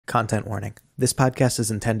Content warning. This podcast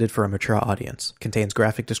is intended for a mature audience, contains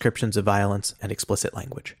graphic descriptions of violence and explicit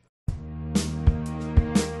language.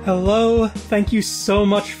 Hello, thank you so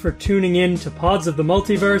much for tuning in to Pods of the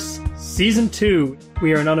Multiverse, Season 2.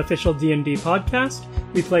 We are an unofficial D&D podcast.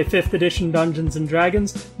 We play 5th edition Dungeons &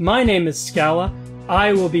 Dragons. My name is Scala.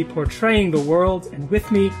 I will be portraying the world, and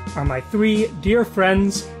with me are my 3 dear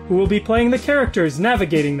friends who will be playing the characters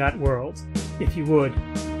navigating that world, if you would.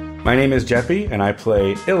 My name is Geppi, and I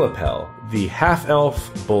play Illipel, the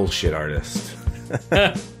half-elf bullshit artist.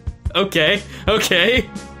 Okay.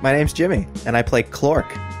 My name's Jimmy, and I play Klork,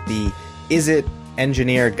 the is-it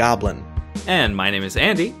engineer goblin. And my name is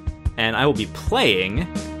Andy, and I will be playing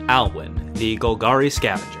Alwyn, the Golgari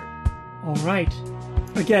scavenger. Alright.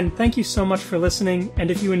 Again, thank you so much for listening,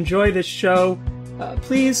 and if you enjoy this show,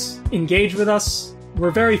 please engage with us.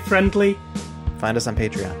 We're very friendly. Find us on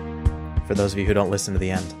Patreon, for those of you who don't listen to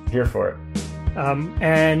the end. Here for it.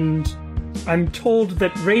 And I'm told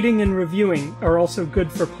that rating and reviewing are also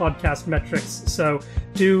good for podcast metrics, so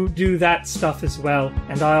do that stuff as well.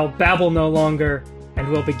 And I'll babble no longer, and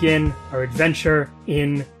we'll begin our adventure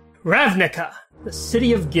in Ravnica, the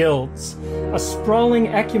city of guilds, a sprawling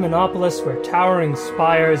ecumenopolis where towering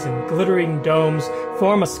spires and glittering domes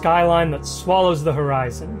form a skyline that swallows the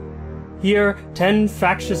horizon. Here, 10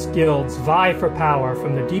 factious guilds vie for power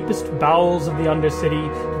from the deepest bowels of the Undercity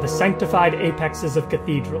to the sanctified apexes of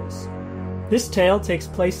cathedrals. This tale takes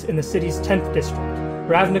place in the city's 10th district,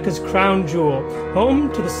 Ravnica's crown jewel,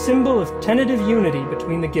 home to the symbol of tentative unity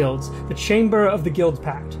between the guilds, the Chamber of the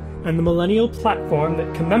Guildpact, and the millennial platform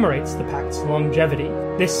that commemorates the Pact's longevity.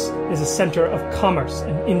 This is a center of commerce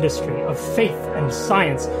and industry, of faith and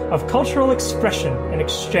science, of cultural expression and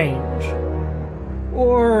exchange.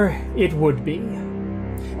 Or it would be.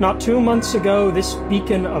 Not 2 months ago, this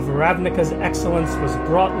beacon of Ravnica's excellence was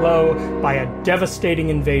brought low by a devastating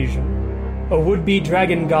invasion. A would-be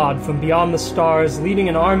dragon god from beyond the stars, leading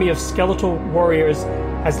an army of skeletal warriors,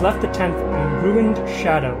 has left the 10th a ruined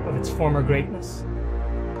shadow of its former greatness.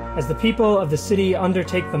 As the people of the city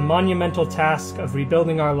undertake the monumental task of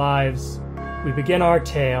rebuilding our lives, we begin our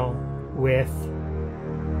tale with...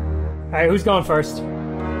 Alright, who's going first?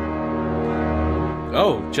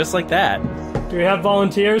 Oh, just like that. Do we have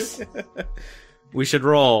volunteers? We should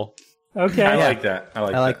roll. Okay. I like that. I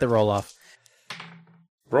like the roll-off.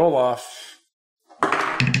 Roll off.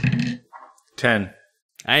 10.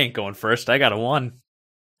 I ain't going first. I got a 1.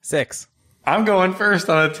 6. I'm going first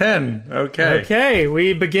on a 10. Okay. Okay,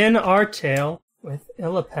 we begin our tale with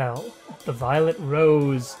Illipel, the Violet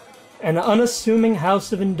Rose, an unassuming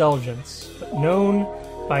house of indulgence, but known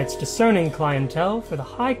by its discerning clientele for the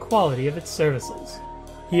high quality of its services.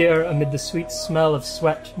 Here, amid the sweet smell of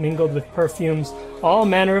sweat mingled with perfumes, all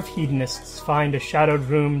manner of hedonists find a shadowed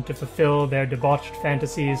room to fulfill their debauched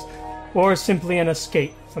fantasies, or simply an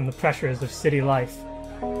escape from the pressures of city life.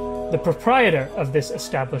 The proprietor of this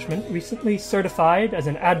establishment, recently certified as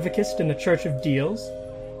an advocist in the Church of Deals,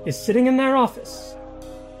 is sitting in their office.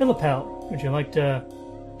 Illipel, would you like to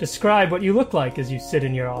describe what you look like as you sit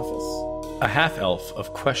in your office? A half-elf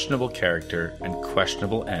of questionable character and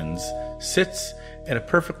questionable ends sits at a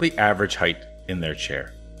perfectly average height in their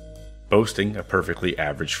chair, boasting a perfectly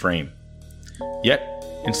average frame. Yet,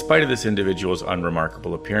 in spite of this individual's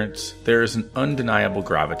unremarkable appearance, there is an undeniable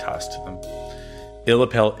gravitas to them.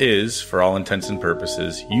 Illipel is, for all intents and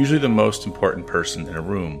purposes, usually the most important person in a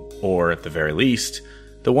room, or, at the very least,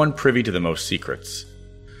 the one privy to the most secrets.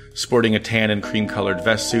 Sporting a tan and cream-colored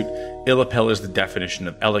vest suit, Illipel is the definition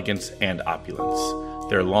of elegance and opulence.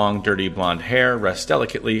 Their long, dirty blonde hair rests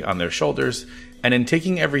delicately on their shoulders, and in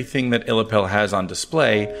taking everything that Illipel has on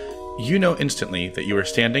display, you know instantly that you are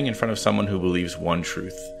standing in front of someone who believes one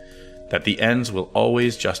truth, that the ends will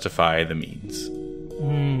always justify the means.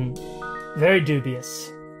 Very dubious.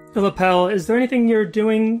 Illipel, is there anything you're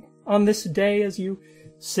doing on this day as you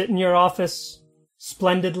sit in your office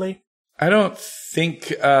splendidly? I don't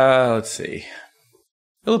think, let's see.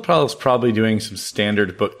 Illipel is probably doing some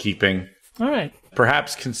standard bookkeeping. All right.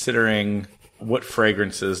 Perhaps considering what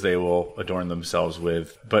fragrances they will adorn themselves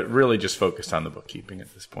with, but really just focused on the bookkeeping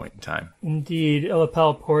at this point in time. Indeed,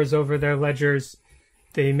 Illipel pores over their ledgers.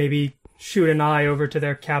 They maybe shoot an eye over to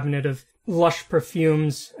their cabinet of lush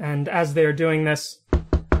perfumes, and as they are doing this,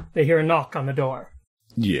 they hear a knock on the door.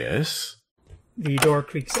 Yes? The door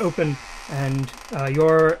creaks open, and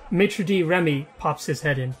your maitre d' Remy pops his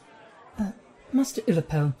head in. Master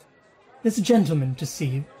Illipel, there's a gentleman to see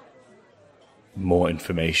you. More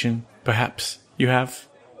information, perhaps, you have?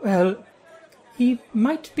 Well, he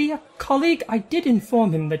might be a colleague. I did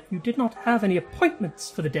inform him that you did not have any appointments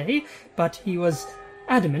for the day, but he was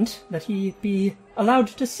adamant that he be allowed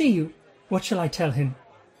to see you. What shall I tell him?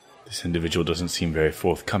 This individual doesn't seem very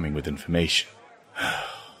forthcoming with information.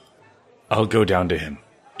 I'll go down to him.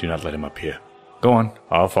 Do not let him up here. Go on,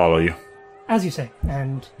 I'll follow you. As you say.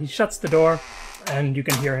 And he shuts the door, and you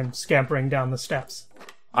can hear him scampering down the steps.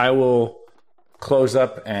 I will close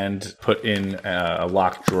up and put in a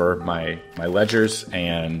locked drawer my ledgers,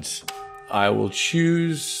 and I will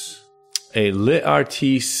choose a Lit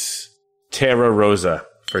Artis Terra Rosa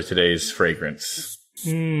for today's fragrance.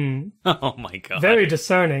 Oh my god. Very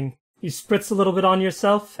discerning. You spritz a little bit on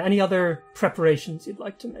yourself. Any other preparations you'd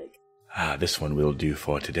like to make? This one will do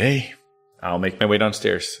for today. I'll make my way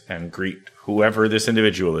downstairs and greet whoever this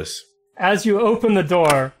individual is. As you open the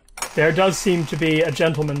door, there does seem to be a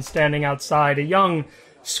gentleman standing outside, a young,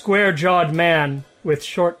 square-jawed man with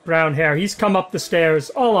short brown hair. He's come up the stairs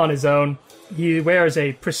all on his own. He wears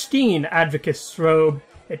a pristine advocate's robe.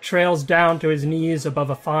 It trails down to his knees above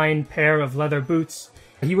a fine pair of leather boots.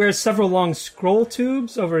 He wears several long scroll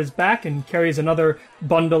tubes over his back and carries another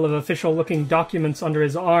bundle of official-looking documents under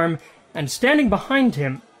his arm. And standing behind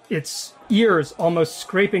him, its ears almost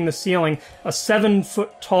scraping the ceiling, a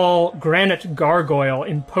 7-foot-tall granite gargoyle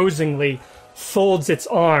imposingly folds its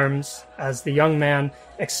arms as the young man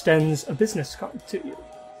extends a business card to you.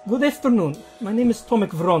 Good afternoon. My name is Tomek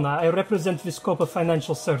Vrona. I represent Viscopa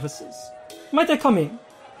Financial Services. Might I come in?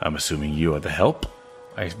 I'm assuming you are the help?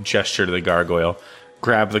 I gesture to the gargoyle,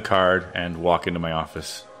 grab the card, and walk into my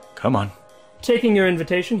office. Come on. Taking your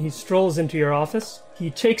invitation, he strolls into your office. He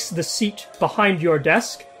takes the seat behind your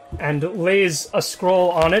desk and lays a scroll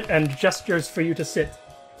on it and gestures for you to sit.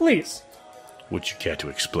 Please. Would you care to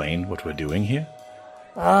explain what we're doing here?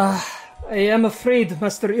 I am afraid,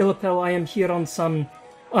 Master Illapel, I am here on some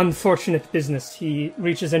unfortunate business. He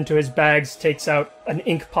reaches into his bags, takes out an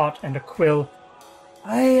ink pot and a quill.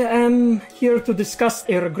 I am here to discuss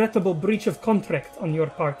a regrettable breach of contract on your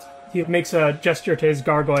part. He makes a gesture to his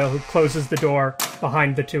gargoyle, who closes the door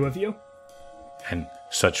behind the two of you. And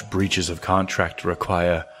such breaches of contract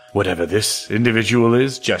require whatever this individual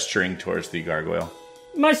is, gesturing towards the gargoyle.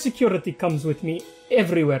 My security comes with me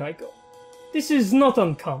everywhere I go. This is not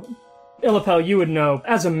uncommon. Illapel, you would know,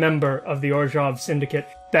 as a member of the Orzhov Syndicate,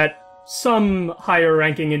 that some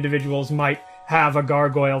higher-ranking individuals might have a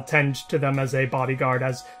gargoyle tend to them as a bodyguard,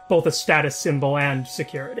 as both a status symbol and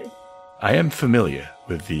security. I am familiar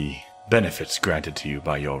with the benefits granted to you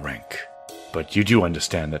by your rank, but you do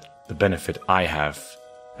understand that the benefit I have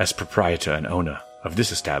as proprietor and owner of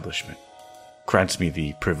this establishment grants me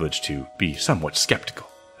the privilege to be somewhat skeptical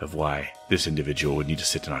of why this individual would need to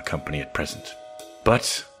sit in our company at present.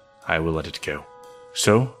 But I will let it go.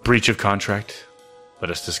 So, breach of contract.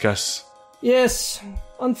 Let us discuss. Yes,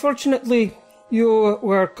 unfortunately, you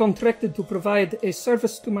were contracted to provide a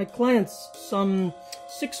service to my clients some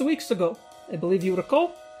 6 weeks ago. I believe you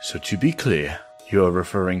recall? So to be clear, you are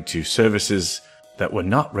referring to services that were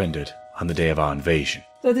not rendered on the day of our invasion.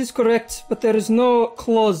 That is correct, but there is no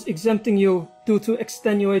clause exempting you due to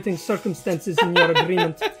extenuating circumstances in your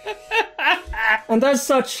agreement. And as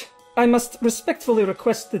such, I must respectfully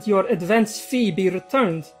request that your advance fee be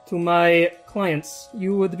returned to my clients.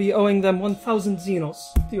 You would be owing them 1,000 xenos.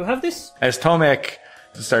 Do you have this? As Tomek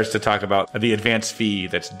starts to talk about the advance fee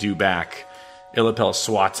that's due back, Illapel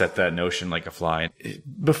swats at that notion like a fly.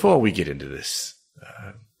 Before we get into this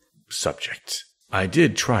subject, I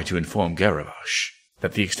did try to inform Garavash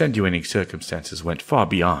that the extenuating circumstances went far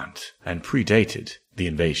beyond and predated the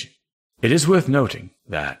invasion. It is worth noting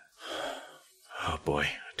that... Oh boy,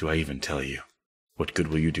 do I even tell you? What good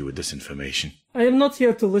will you do with this information? I am not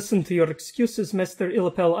here to listen to your excuses, Master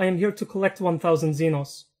Illapel. I am here to collect 1,000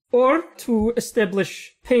 xenos. Or to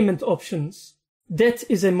establish payment options. Debt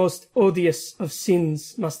is a most odious of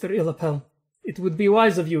sins, Master Illapel. It would be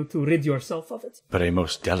wise of you to rid yourself of it. But a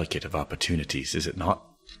most delicate of opportunities, is it not?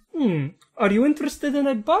 Are you interested in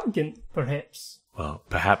a bargain, perhaps? Well,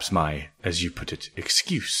 perhaps my, as you put it,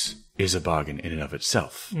 excuse is a bargain in and of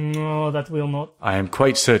itself. No, that will not. I am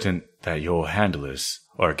quite certain that your handlers,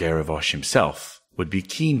 or Garavosh himself, would be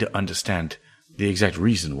keen to understand the exact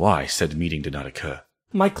reason why said meeting did not occur.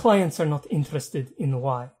 My clients are not interested in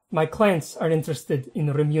why. My clients are interested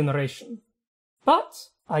in remuneration. But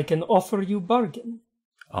I can offer you bargain.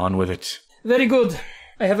 On with it. Very good.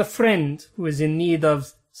 I have a friend who is in need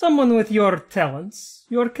of someone with your talents,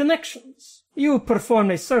 your connections. You perform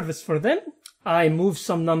a service for them. I move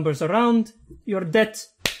some numbers around. Your debt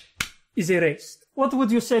is erased. What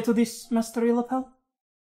would you say to this, Master Illapel?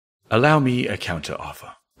 Allow me a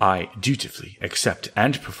counter-offer. I dutifully accept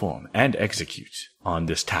and perform and execute on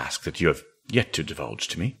this task that you have yet to divulge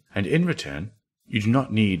to me, and in return, you do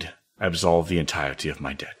not need absolve the entirety of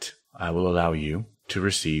my debt. I will allow you to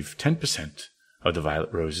receive 10% of the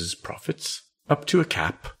Violet Rose's profits, up to a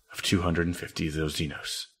cap of 250 of those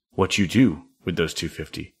Xenos. What you do with those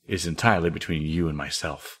 250 is entirely between you and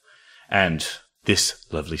myself, and this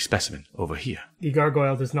lovely specimen over here. The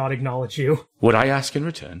gargoyle does not acknowledge you. What I ask in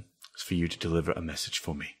return is for you to deliver a message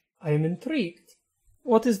for me. I am intrigued.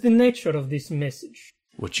 What is the nature of this message?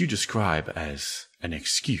 What you describe as an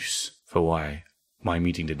excuse for why my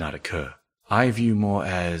meeting did not occur, I view more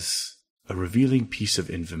as a revealing piece of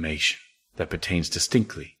information that pertains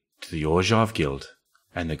distinctly to the Orzhov Guild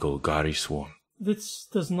and the Golgari Swarm. This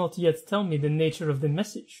does not yet tell me the nature of the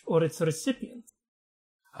message or its recipient.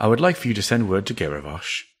 I would like for you to send word to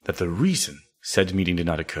Garavosh that the reason said meeting did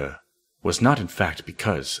not occur was not in fact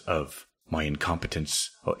because of my incompetence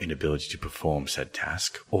or inability to perform said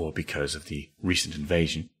task, or because of the recent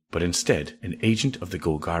invasion, but instead an agent of the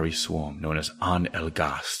Golgari Swarm known as An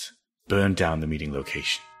El-Gast burned down the meeting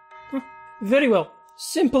location. Very well.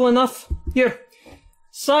 Simple enough. Here,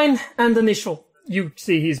 sign and initial. You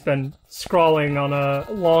see he's been scrawling on a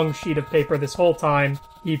long sheet of paper this whole time.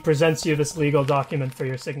 He presents you this legal document for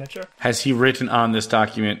your signature. Has he written on this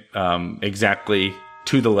document exactly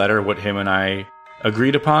to the letter what him and I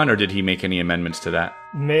agreed upon, or did he make any amendments to that?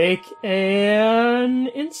 Make an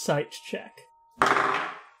insight check.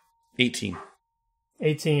 18.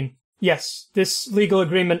 18. Yes, this legal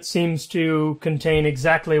agreement seems to contain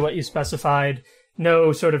exactly what you specified.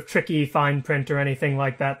 No sort of tricky fine print or anything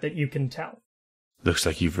like that you can tell. Looks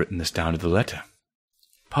like you've written this down to the letter.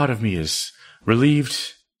 Part of me is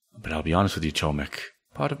relieved, but I'll be honest with you, Chomek.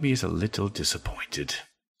 Part of me is a little disappointed.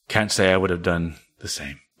 Can't say I would have done the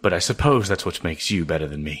same, but I suppose that's what makes you better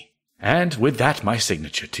than me. And with that, my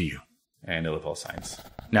signature to you. And Illipel signs.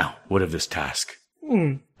 Now, what of this task?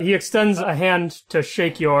 He extends a hand to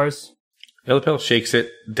shake yours. Illipel shakes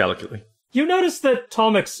it delicately. You notice that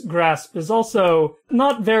Tomek's grasp is also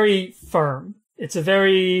not very firm. It's a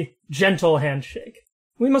very gentle handshake.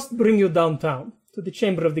 We must bring you downtown, to the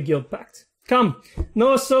chamber of the Guildpact. Come,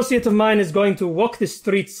 no associate of mine is going to walk the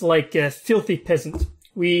streets like a filthy peasant.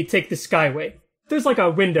 We take the skyway. There's like a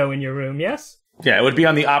window in your room, yes? Yeah, it would be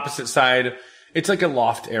on the opposite side. It's like a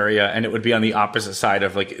loft area, and it would be on the opposite side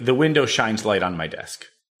of, like, the window shines light on my desk.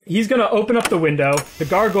 He's gonna open up the window. The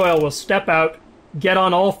gargoyle will step out, get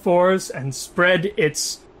on all fours, and spread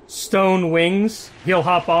its stone wings. He'll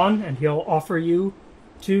hop on, and he'll offer you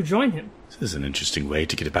to join him. This is an interesting way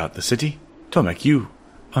to get about the city. Tomek, you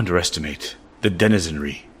underestimate the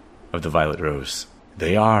denizenry of the Violet Rose.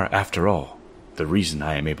 They are, after all, the reason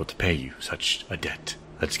I am able to pay you such a debt.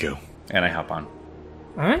 Let's go. And I hop on.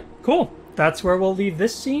 All right, cool. That's where we'll leave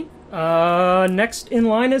this scene. Next in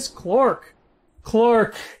line is Klork.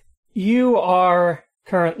 Klork, you are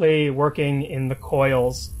currently working in the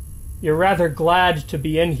coils. You're rather glad to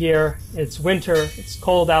be in here. It's winter, it's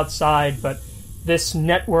cold outside, but this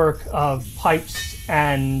network of pipes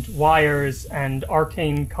and wires and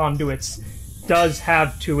arcane conduits does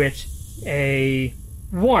have to it a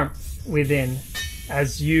warmth within.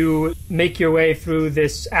 As you make your way through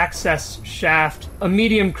this access shaft, a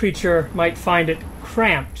medium creature might find it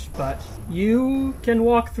cramped, but you can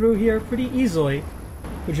walk through here pretty easily.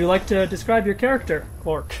 Would you like to describe your character,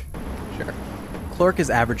 Klork? Sure. Klork is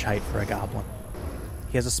average height for a goblin.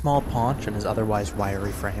 He has a small paunch on his otherwise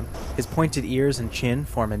wiry frame. His pointed ears and chin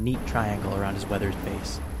form a neat triangle around his weathered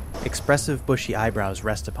face. Expressive, bushy eyebrows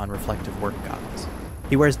rest upon reflective work goggles.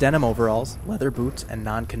 He wears denim overalls, leather boots, and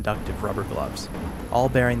non-conductive rubber gloves, all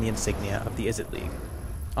bearing the insignia of the Izzet League.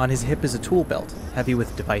 On his hip is a tool belt, heavy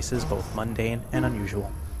with devices both mundane and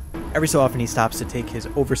unusual. Every so often he stops to take his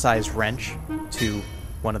oversized wrench to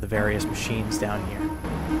one of the various machines down here.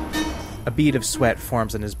 A bead of sweat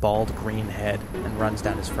forms on his bald green head and runs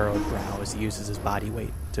down his furrowed brow as he uses his body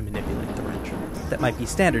weight to manipulate the wrench. That might be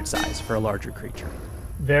standard size for a larger creature.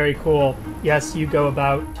 Very cool. Yes, you go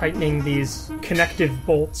about tightening these connective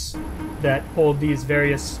bolts that hold these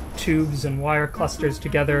various tubes and wire clusters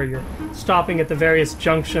together. You're stopping at the various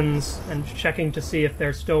junctions and checking to see if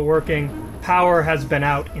they're still working. Power has been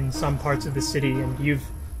out in some parts of the city, and you've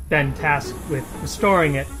been tasked with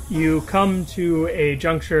restoring it. You come to a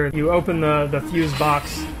juncture, you open the fuse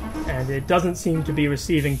box, and it doesn't seem to be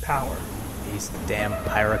receiving power. These damn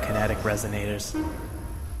pyrokinetic resonators.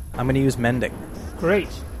 I'm going to use mending. Great.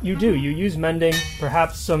 You do. You use mending.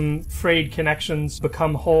 Perhaps some frayed connections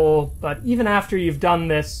become whole, but even after you've done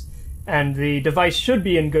this, and the device should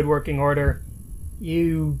be in good working order,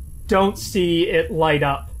 you don't see it light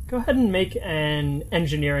up. Go ahead and make an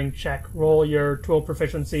engineering check. Roll your tool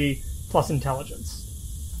proficiency plus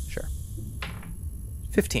intelligence. Sure.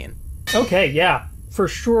 15. Okay, yeah. for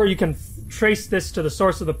sure you can trace this to the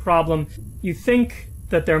source of the problem. You think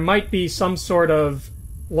that there might be some sort of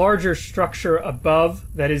larger structure above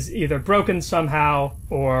that is either broken somehow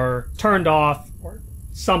or turned off or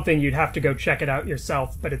something. You'd have to go check it out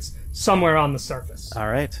yourself, but it's somewhere on the surface. All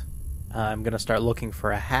right. I'm going to start looking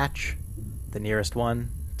for a hatch, the nearest one,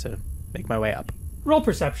 to make my way up. Roll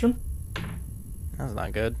perception. That's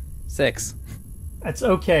not good. 6. That's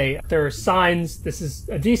okay. There are signs. This is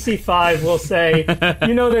a DC 5, we'll say.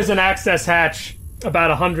 You know there's an access hatch about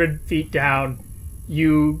 100 feet down.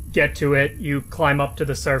 You get to it. You climb up to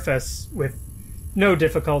the surface with no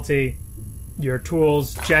difficulty. Your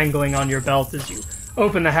tools jangling on your belt as you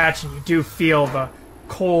open the hatch, and you do feel the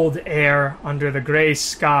cold air under the gray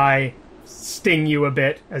sky sting you a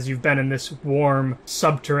bit as you've been in this warm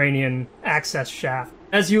subterranean access shaft.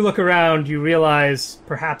 As you look around, you realize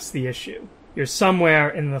perhaps the issue. You're somewhere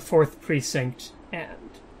in the 4th precinct, and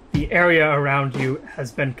the area around you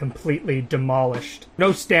has been completely demolished.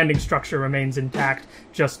 No standing structure remains intact,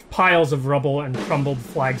 just piles of rubble and crumbled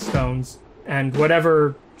flagstones. And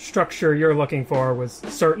whatever structure you're looking for was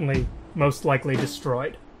certainly most likely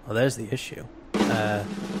destroyed. Well, there's the issue. Is there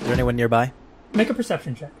anyone nearby? Make a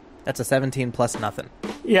perception check. That's a 17 plus nothing.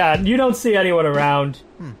 Yeah, you don't see anyone around.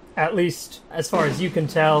 At least, as far as you can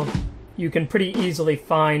tell, you can pretty easily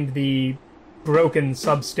find the broken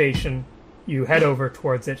substation. You head over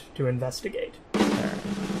towards it to investigate.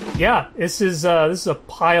 Yeah, this is a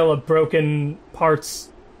pile of broken parts.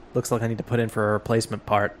 Looks like I need to put in for a replacement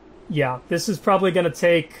part. Yeah, this is probably going to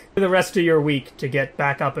take the rest of your week to get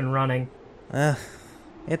back up and running.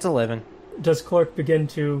 It's a living. Does Klork begin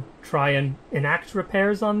to try and enact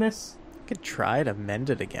repairs on this? I could try to mend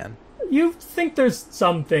it again. You think there's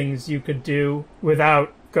some things you could do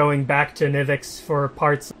without going back to Nivix for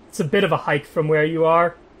parts. It's a bit of a hike from where you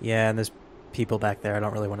are. Yeah, and there's people back there I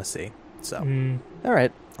don't really want to see. So, all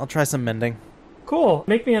right, I'll try some mending. Cool.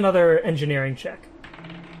 Make me another engineering check.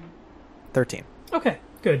 13. Okay,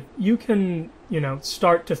 good. You can,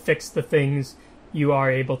 start to fix the things you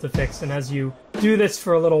are able to fix, and as you do this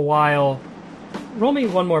for a little while, roll me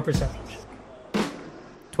one more perception check.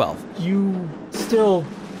 12. You still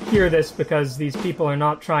hear this because these people are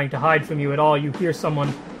not trying to hide from you at all. You hear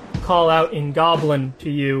someone call out in Goblin to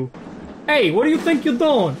you, "Hey, what do you think you're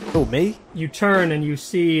doing?" Oh, me? You turn and you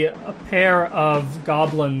see a pair of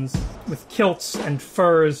goblins with kilts and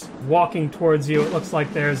furs walking towards you. It looks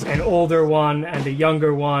like there's an older one and a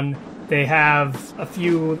younger one. They have a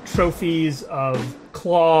few trophies of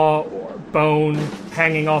claw or bone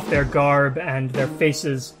hanging off their garb, and their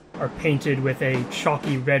faces are painted with a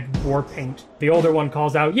chalky red war paint. The older one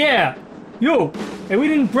calls out, "Yeah, you! Hey, we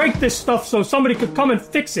didn't break this stuff so somebody could come and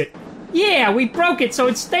fix it." "Yeah, we broke it so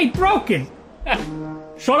it stayed broken."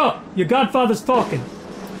 "Shut up! Your godfather's talking."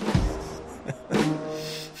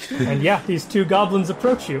 And yeah, these two goblins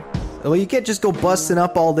approach you. Well, you can't just go busting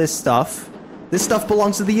up all this stuff. This stuff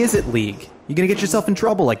belongs to the Izzet League. You're gonna get yourself in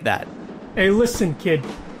trouble like that. Hey, listen, kid.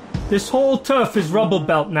 This whole turf is rubble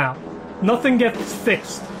belt now. Nothing gets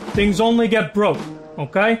fixed. Things only get broke,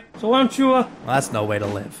 okay? So why don't you, Well, that's no way to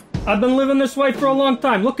live. I've been living this way for a long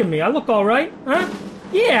time. Look at me. I look all right, huh?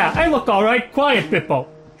 Yeah, I look all right. Quiet, Bippo.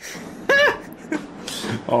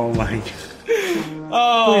 Oh my.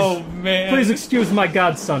 Oh, man. Please excuse my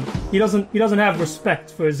godson. He doesn't have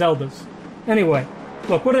respect for his elders. Anyway,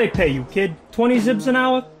 look, what do they pay you, kid? 20 zibs an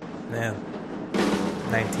hour? Yeah.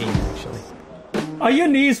 19, actually. Are your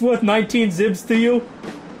knees worth 19 zibs to you?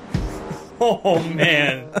 Oh,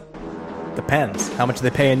 man. Depends. How much are they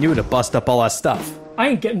paying you to bust up all our stuff? I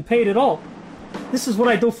ain't getting paid at all. This is what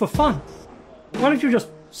I do for fun. Why don't you just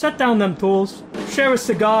set down them tools, share a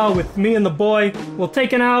cigar with me and the boy, we'll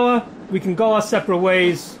take an hour, we can go our separate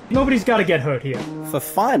ways. Nobody's gotta get hurt here. For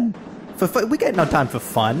fun? For fun? We got no time for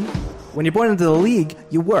fun. When you're born into the League,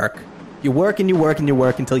 you work. You work and you work and you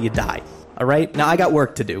work until you die. Alright? Now I got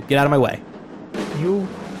work to do. Get out of my way. You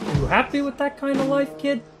happy with that kind of life,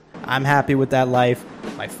 kid? I'm happy with that life.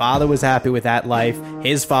 My father was happy with that life.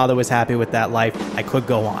 His father was happy with that life. I could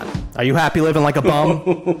go on. Are you happy living like a bum?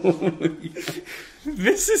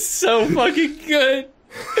 This is so fucking good.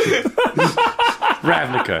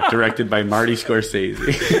 Ravnica, directed by Marty Scorsese.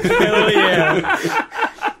 Hell yeah.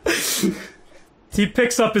 He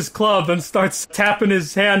picks up his club and starts tapping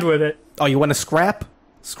his hand with it. Oh, you want to scrap?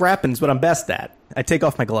 Scrapping's what I'm best at. I take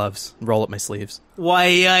off my gloves and roll up my sleeves.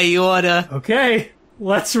 Why, I oughta. Okay,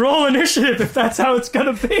 let's roll initiative if that's how it's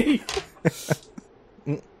gonna be.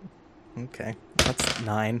 Okay, that's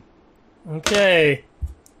 9. Okay.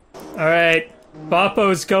 Alright.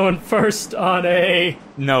 Boppo's going first on a...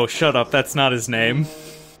 No, shut up. That's not his name.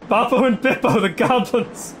 Boppo and Bippo, the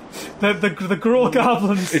goblins, The gruel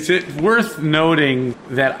goblins. It's worth noting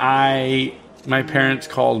that my parents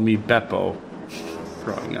called me Beppo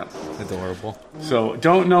growing up. Adorable. So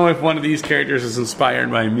don't know if one of these characters is inspired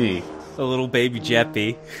by me. The little baby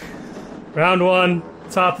Geppi. Round 1,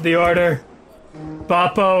 top of the order.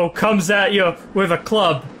 Boppo comes at you with a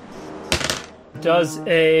club. Does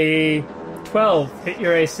a 12 hit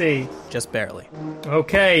your AC? Just barely.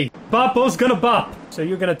 Okay, Boppo's gonna bop. So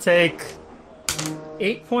you're gonna take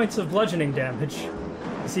 8 points of bludgeoning damage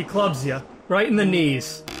as he clubs you right in the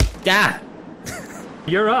knees. Yeah.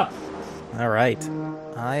 You're up. All right.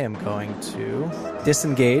 I am going to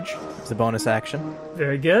disengage as a bonus action.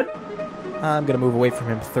 Very good. I'm going to move away from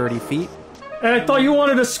him 30 feet, And I thought you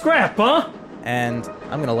wanted a scrap, huh? and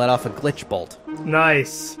I'm going to let off a glitch bolt.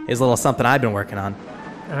 Nice. Here's a little something I've been working on.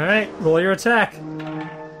 All right, roll your attack.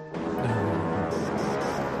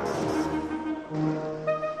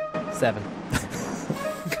 7.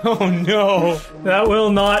 Oh no. That will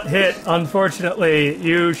not hit, unfortunately.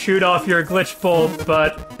 You shoot off your glitch bolt,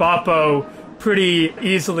 but Boppo pretty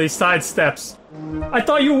easily sidesteps. I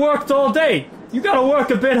thought you worked all day. You gotta work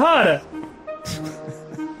a bit harder.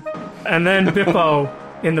 And then Bippo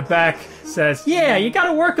in the back says, yeah, you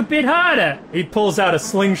gotta work a bit harder. He pulls out a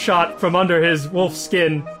slingshot from under his wolf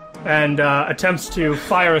skin and attempts to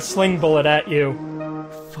fire a sling bullet at you.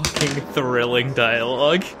 Fucking thrilling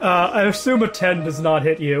dialogue. I assume a 10 does not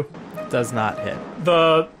hit you. Does not hit.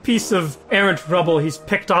 The piece of errant rubble he's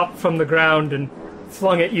picked up from the ground and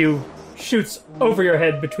flung at you shoots over your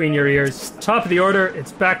head between your ears. Top of the order,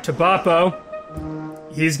 it's back to Boppo.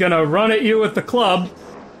 He's gonna run at you with the club.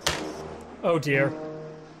 Oh dear.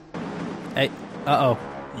 Hey, uh-oh.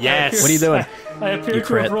 Yes. What are you doing? I appear You to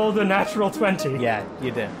crit. have rolled a natural 20. Yeah,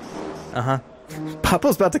 you did. Uh-huh.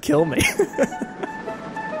 Papa's about to kill me.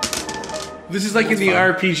 This is like in the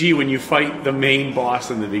RPG when you fight the main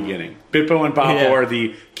boss in the beginning. Bippo and Boppo Yeah. are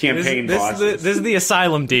the campaign bosses. This is the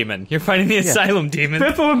asylum demon. You're fighting the asylum demon.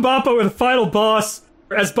 Bippo and Boppo are the final boss.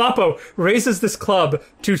 As Boppo raises this club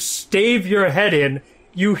to stave your head in,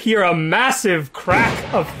 you hear a massive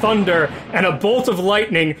crack of thunder and a bolt of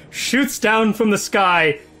lightning shoots down from the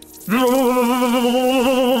sky.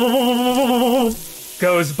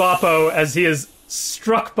 Goes Boppo as he is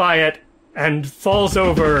struck by it and falls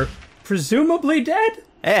over, presumably dead?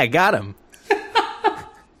 Hey, I got him.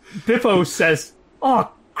 Bippo says,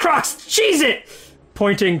 "Oh, Crocs, cheese it!"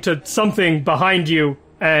 pointing to something behind you,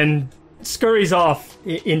 and scurries off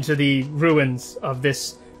into the ruins of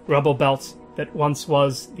this rubble belt that once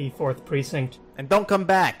was the 4th Precinct. And don't come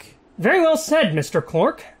back. Very well said, Mr.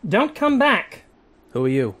 Klork. Don't come back. Who are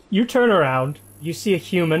you? You turn around. You see a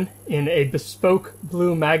human in a bespoke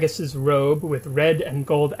blue magus's robe with red and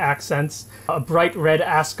gold accents. A bright red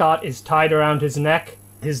ascot is tied around his neck.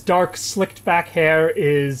 His dark, slicked-back hair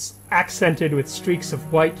is accented with streaks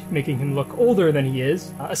of white, making him look older than he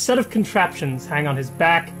is. A set of contraptions hang on his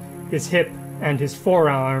back, his hip, and his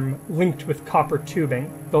forearm, linked with copper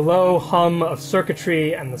tubing. The low hum of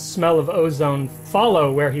circuitry and the smell of ozone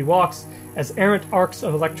follow where he walks as errant arcs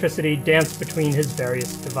of electricity dance between his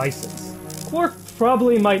various devices. Klork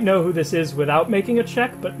probably might know who this is without making a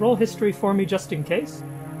check, but roll history for me just in case.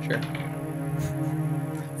 Sure.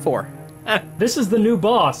 4. This is the new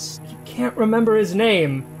boss. You can't remember his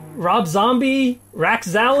name. Rob Zombie?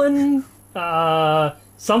 Rax Allen?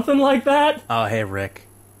 Something like that? Oh, hey, Rick.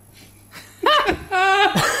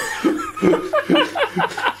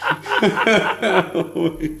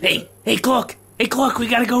 Hey, Klork! Hey, Klork, we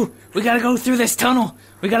gotta go through this tunnel.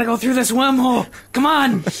 We gotta go through this wormhole. Come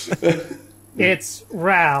on! It's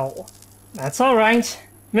Ral. That's alright.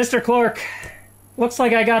 Mr. Klork, looks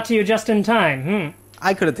like I got to you just in time.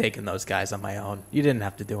 I could have taken those guys on my own. You didn't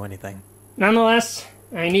have to do anything. Nonetheless,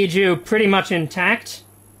 I need you pretty much intact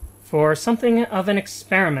for something of an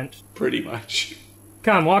experiment. Pretty much.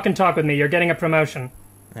 Come, walk and talk with me. You're getting a promotion.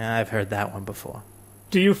 Yeah, I've heard that one before.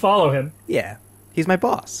 Do you follow him? Yeah, he's my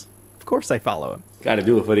boss. Of course I follow him. Gotta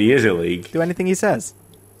do it, but he is a league. Do anything he says.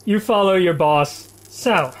 You follow your boss.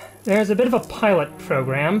 So, there's a bit of a pilot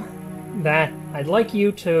program that I'd like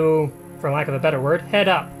you to, for lack of a better word, head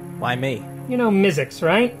up. Why me? You know Mizzix,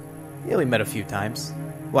 right? Yeah, we met a few times.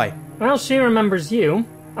 Why? Well, she remembers you.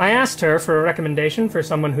 I asked her for a recommendation for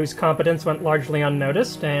someone whose competence went largely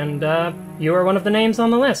unnoticed, and you are one of the names on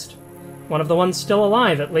the list. One of the ones still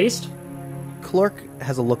alive, at least. Klork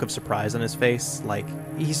has a look of surprise on his face, like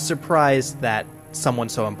he's surprised that someone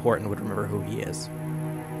so important would remember who he is.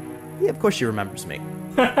 Yeah, of course she remembers me.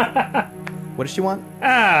 What does she want?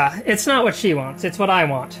 It's not what she wants, it's what I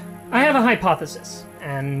want. I have a hypothesis.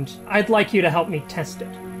 and I'd like you to help me test it.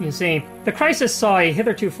 You see, the crisis saw a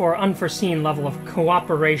hitherto unforeseen level of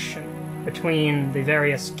cooperation between the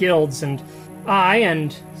various guilds, and I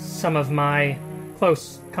and some of my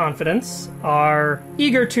close confidants are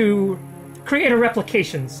eager to create a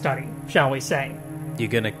replication study, shall we say. You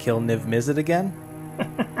gonna kill Niv Mizzet again?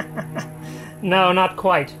 No, not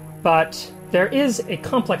quite. But there is a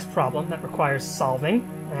complex problem that requires solving,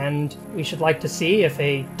 and we should like to see if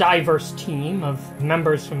a diverse team of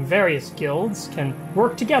members from various guilds can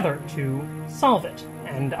work together to solve it.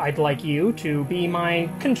 And I'd like you to be my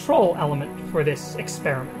control element for this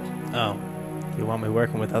experiment. Oh, you want me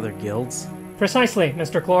working with other guilds? Precisely,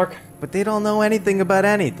 Mr. Klork. But they don't know anything about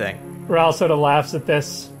anything. Ral sort of laughs at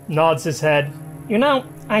this, nods his head. You know,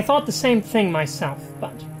 I thought the same thing myself,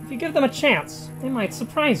 but if you give them a chance, they might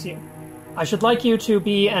surprise you. I should like you to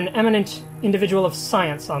be an eminent individual of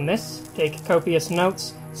science on this, take copious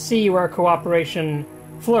notes, see where cooperation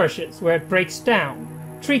flourishes, where it breaks down.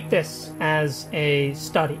 Treat this as a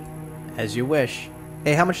study. As you wish.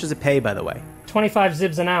 Hey, how much does it pay, by the way? 25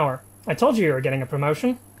 zibs an hour. I told you were getting a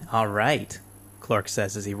promotion. All right, Klork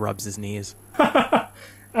says as he rubs his knees.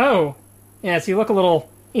 Oh, yes, you look a little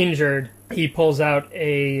injured. He pulls out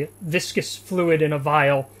a viscous fluid in a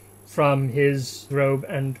vial from his robe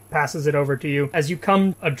and passes it over to you. As you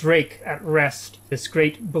come a drake at rest, this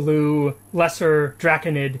great blue lesser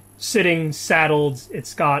draconid sitting saddled.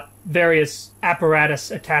 It's got various apparatus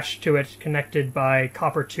attached to it, connected by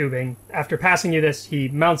copper tubing. After passing you this, he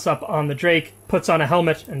mounts up on the drake, puts on a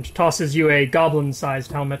helmet, and tosses you a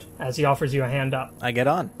goblin-sized helmet as he offers you a hand up. I get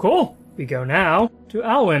on. Cool. We go now to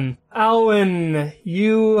Alwyn. Alwyn,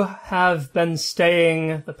 you have been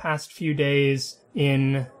staying the past few days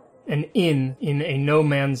in an inn in a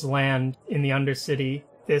no-man's land in the Undercity.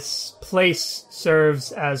 This place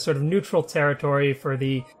serves as sort of neutral territory for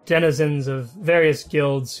the denizens of various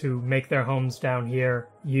guilds who make their homes down here.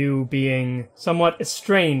 You being somewhat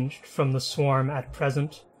estranged from the swarm at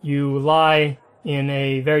present. You lie in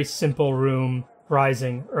a very simple room,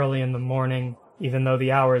 rising early in the morning, even though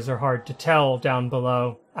the hours are hard to tell down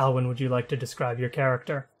below. Alwyn, would you like to describe your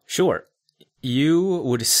character? Sure. You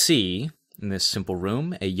would see, in this simple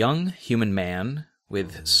room, a young human man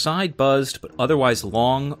with side-buzzed but otherwise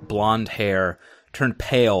long blonde hair turned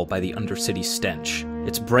pale by the Undercity stench.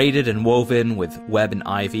 It's braided and woven with web and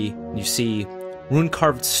ivy. You see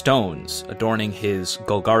rune-carved stones adorning his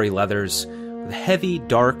Golgari leathers with a heavy,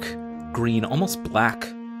 dark, green, almost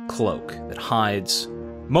black cloak that hides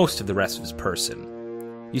most of the rest of his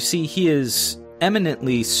person. You see, he is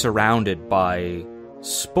eminently surrounded by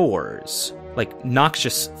spores, like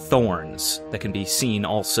noxious thorns that can be seen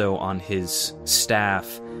also on his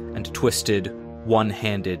staff and a twisted,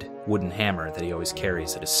 one-handed wooden hammer that he always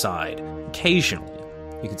carries at his side. Occasionally,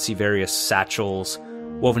 you can see various satchels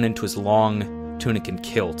woven into his long tunic and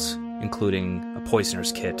kilt, including a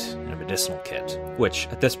poisoner's kit and a medicinal kit, which,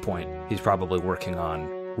 at this point, he's probably working on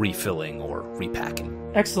refilling or repacking.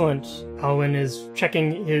 Excellent. Alwyn is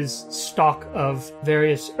checking his stock of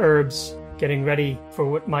various herbs, getting ready for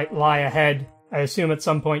what might lie ahead. I assume at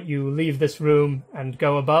some point you leave this room and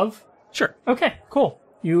go above? Sure. Okay, cool.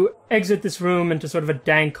 You exit this room into sort of a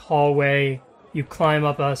dank hallway. You climb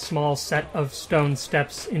up a small set of stone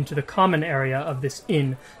steps into the common area of this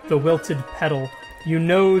inn, the Wilted Petal. You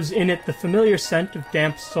nose in it the familiar scent of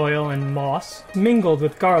damp soil and moss, mingled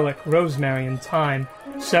with garlic, rosemary, and thyme.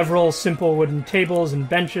 Several simple wooden tables and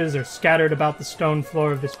benches are scattered about the stone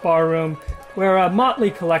floor of this barroom, where a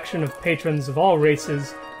motley collection of patrons of all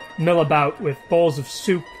races mill about with bowls of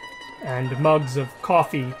soup and mugs of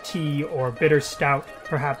coffee, tea, or bitter stout,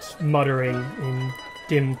 perhaps muttering in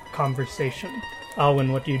dim conversation.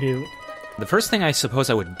 Alwyn, what do you do? The first thing I suppose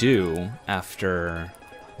I would do after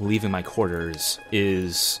leaving my quarters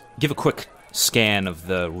is give a quick scan of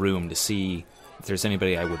the room to see if there's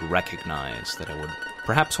anybody I would recognize that I would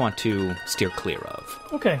perhaps want to steer clear of.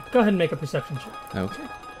 Okay, go ahead and make a perception check. Okay.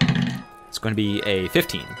 It's going to be a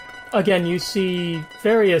 15. Again, you see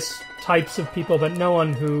various types of people, but no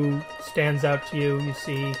one who stands out to you. You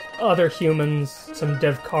see other humans, some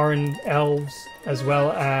Devkaran elves, as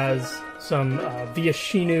well as some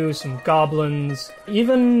Viashinu, some goblins,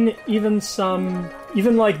 even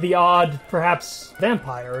like the odd, perhaps,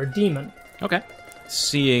 vampire or demon. Okay.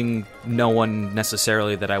 Seeing no one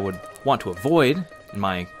necessarily that I would want to avoid in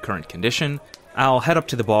my current condition, I'll head up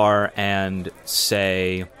to the bar and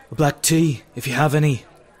say, "Black tea, if you have any."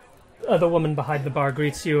 The woman behind the bar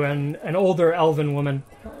greets you, and an older elven woman.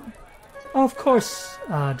 Oh, of course,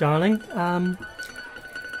 darling.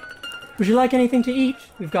 Would you like anything to eat?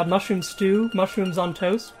 We've got mushroom stew, mushrooms on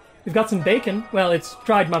toast. We've got some bacon. Well, it's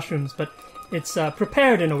dried mushrooms, but It's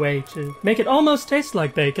prepared in a way to make it almost taste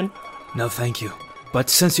like bacon. No, thank you. But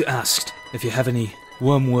since you asked, if you have any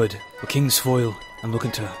wormwood or king's foil, I'm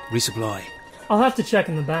looking to resupply. I'll have to check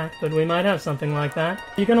in the back, but we might have something like that.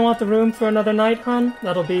 You gonna want the room for another night, hon?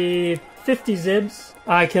 That'll be 50 zibs.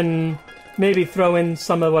 I can maybe throw in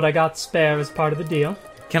some of what I got spare as part of the deal.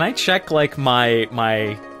 Can I check, like,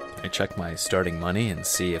 I check my starting money and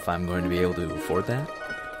see if I'm going to be able to afford that?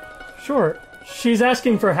 Sure. She's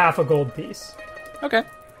asking for half a gold piece. Okay.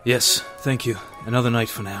 Yes, thank you. Another night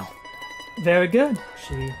for now. Very good.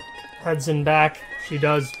 She heads in back. She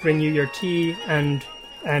does bring you your tea and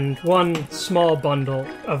one small bundle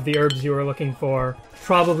of the herbs you were looking for.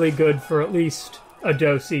 Probably good for at least a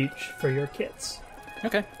dose each for your kits.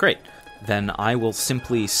 Okay, great. Then I will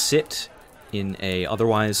simply sit in a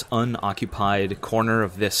otherwise unoccupied corner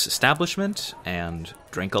of this establishment and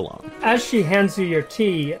drink alone. As she hands you your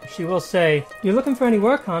tea, she will say, "You looking for any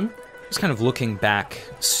work, hon?" Just kind of looking back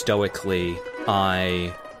stoically,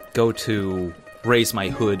 I go to raise my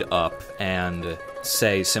hood up and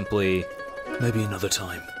say simply, Maybe another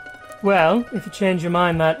time. Well, if you change your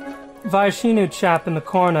mind, that Vaishinu chap in the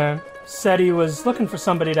corner said he was looking for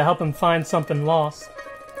somebody to help him find something lost.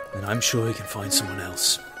 And I'm sure he can find someone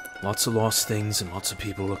else. Lots of lost things and lots of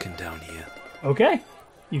people looking down here. Okay.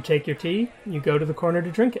 You take your tea, you go to the corner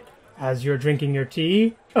to drink it. As you're drinking your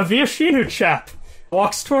tea, a Vaishinu chap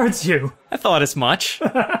walks towards you. I thought as much.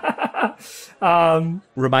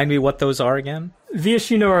 Remind me what those are again?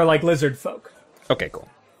 Vaishinu are like lizard folk. Okay, cool.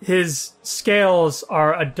 His scales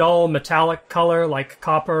are a dull metallic color like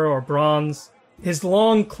copper or bronze. His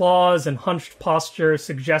long claws and hunched posture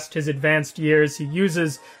suggest his advanced years. He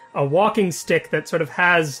uses a walking stick that sort of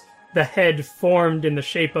has the head formed in the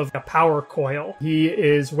shape of a power coil. He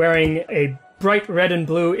is wearing a bright red and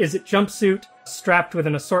blue Is-It jumpsuit, strapped with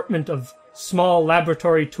an assortment of small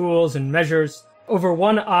laboratory tools and measures. Over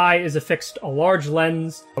one eye is affixed a large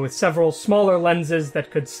lens with several smaller lenses that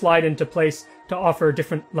could slide into place to offer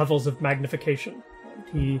different levels of magnification. And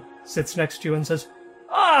he sits next to you and says,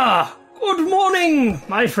 "Ah, good morning,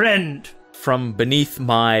 my friend." From beneath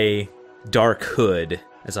my dark hood,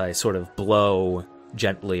 as I sort of blow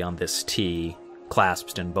gently on this tea,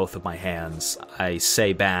 clasped in both of my hands, I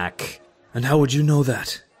say back, And how would you know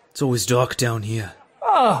that? It's always dark down here.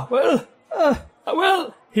 Well,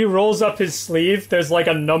 he rolls up his sleeve. There's like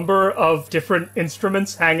a number of different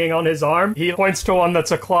instruments hanging on his arm. He points to one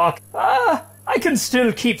that's a clock. I can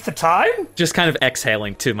still keep the time. just kind of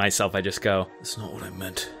exhaling to myself, I just go, That's not what I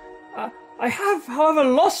meant. I have, however,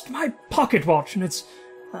 lost my pocket watch, and it's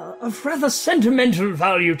of rather sentimental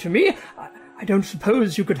value to me. I don't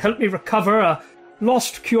suppose you could help me recover a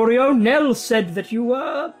lost curio. Nell said that you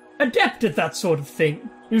were adept at that sort of thing.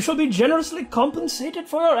 You shall be generously compensated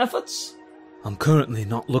for your efforts. I'm currently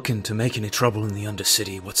not looking to make any trouble in the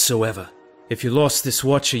Undercity whatsoever. If you lost this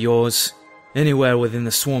watch of yours anywhere within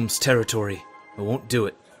the Swarm's territory, I won't do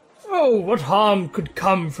it. Oh, what harm could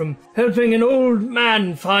come from helping an old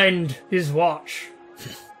man find his watch?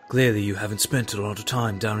 Clearly you haven't spent a lot of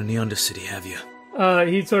time down in the Undercity, have you?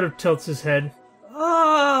 He sort of tilts his head.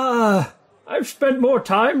 I've spent more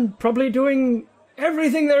time probably doing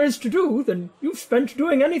everything there is to do than you've spent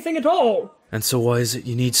doing anything at all. And so why is it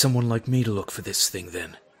you need someone like me to look for this thing,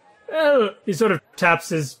 then? Well, he sort of taps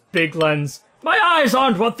his big lens. My eyes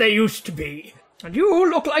aren't what they used to be. And you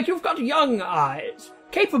look like you've got young eyes.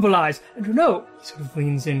 Capable eyes. And you know, he sort of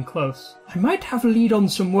leans in close, I might have a lead on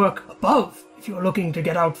some work above if you're looking to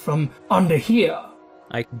get out from under here.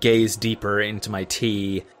 I gaze deeper into my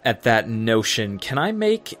tea at that notion. Can I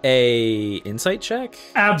make a insight check?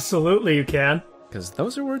 Absolutely you can. Because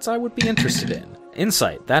those are words I would be interested in.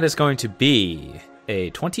 Insight, that is going to be a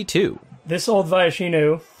 22. This old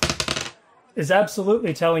Vaishinu is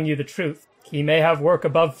absolutely telling you the truth. He may have work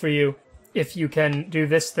above for you if you can do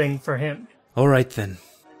this thing for him. All right, then.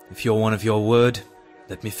 If you're one of your word,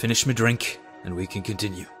 let me finish my drink, and we can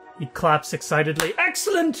continue. He claps excitedly.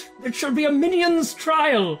 Excellent! It shall be a minion's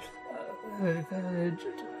trial.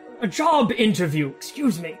 A job interview,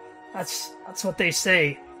 excuse me. That's what they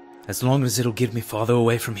say. As long as it'll get me farther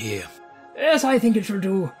away from here. Yes, I think it shall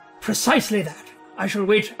do precisely that. I shall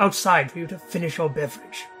wait outside for you to finish your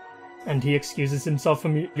beverage. And he excuses himself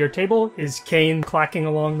from your table, his cane clacking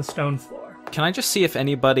along the stone floor. Can I just see if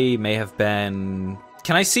anybody may have been...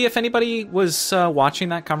 Can I see if anybody was watching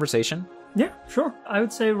that conversation? Yeah, sure. I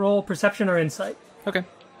would say roll perception or insight. Okay.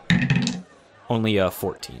 Only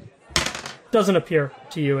 14. Doesn't appear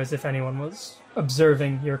to you as if anyone was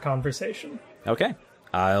observing your conversation. Okay.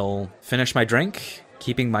 I'll finish my drink,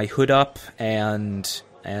 keeping my hood up, and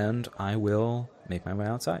I will make my way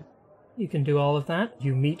outside. You can do all of that.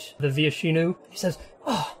 You meet the Viashinu. He says,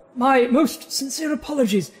 my most sincere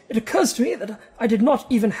apologies. It occurs to me that I did not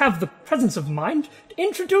even have the presence of mind to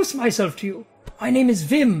introduce myself to you. My name is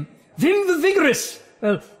Vim. Vim the Vigorous.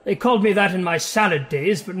 Well, they called me that in my salad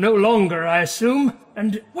days, but no longer, I assume.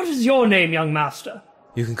 And what is your name, young master?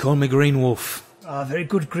 You can call me Green Wolf. Very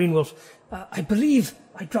good, Green Wolf. I believe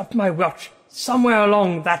I dropped my watch somewhere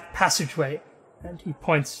along that passageway. And he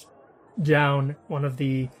points down one of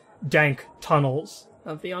the dank tunnels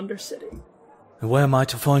of the Undercity. And where am I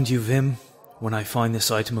to find you, Vim, when I find this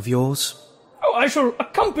item of yours? Oh, I shall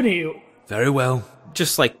accompany you. Very well.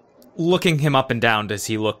 Just like looking him up and down, does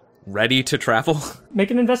he look ready to travel? Make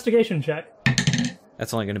an investigation check.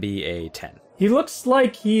 That's only going to be a 10. He looks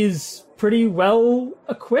like he's pretty well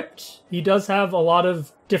equipped. He does have a lot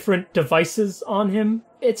of different devices on him.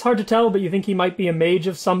 It's hard to tell, but you think he might be a mage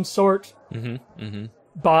of some sort.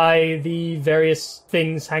 By the various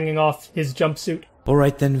things hanging off his jumpsuit. All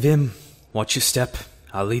right then, Vim. Watch your step.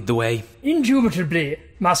 I'll lead the way. Indubitably,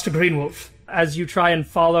 Master Greenwolf. As you try and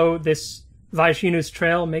follow this Vaishinu's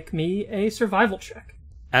trail, make me a survival check.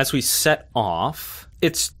 As we set off,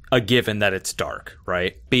 it's a given that it's dark,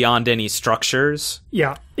 right? Beyond any structures.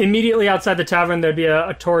 Yeah. Immediately outside the tavern, there'd be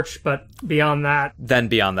a torch, but beyond that... Then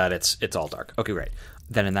beyond that, it's all dark. Okay, great.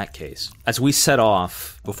 Then in that case, as we set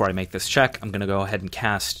off, before I make this check, I'm going to go ahead and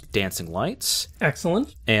cast Dancing Lights.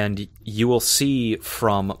 Excellent. And you will see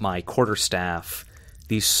from my quarterstaff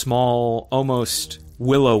these small, almost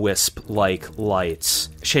will-o-wisp-like lights,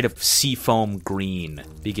 a shade of seafoam green,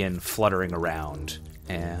 begin fluttering around.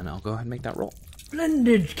 And I'll go ahead and make that roll.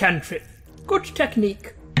 Splendid cantrip. Good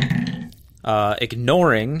technique.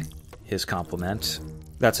 Ignoring his compliment,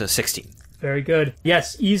 that's a 16. Very good.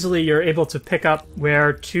 Yes, easily you're able to pick up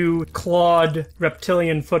where two clawed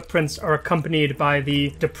reptilian footprints are accompanied by the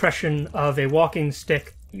depression of a walking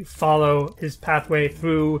stick. You follow his pathway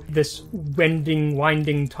through this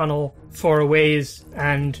winding tunnel for a ways,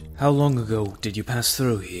 and... How long ago did you pass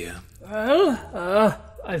through here? Well,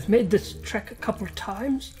 I've made this trek a couple of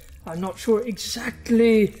times. I'm not sure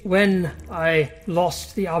exactly when I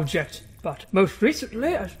lost the object, but most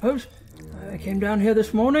recently, I suppose... I came down here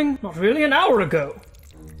this morning, not really an hour ago.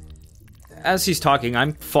 As he's talking,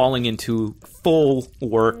 I'm falling into full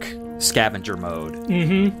work scavenger mode.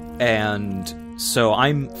 And so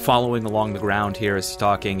I'm following along the ground here as he's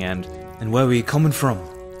talking, and where were you coming from?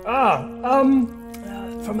 From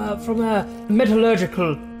a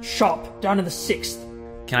metallurgical shop down in the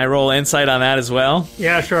 6th. Can I roll insight on that as well?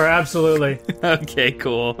 Yeah, sure, absolutely. Okay,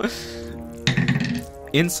 cool.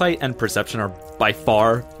 Insight and perception are by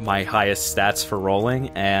far my highest stats for rolling,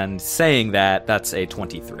 and saying that, that's a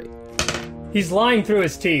 23. He's lying through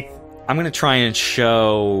his teeth. I'm going to try and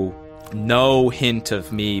show no hint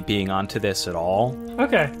of me being onto this at all.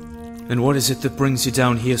 Okay. And what is it that brings you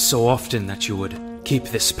down here so often that you would keep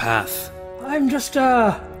this path? I'm just,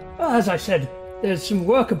 as I said, there's some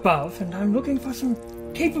work above, and I'm looking for some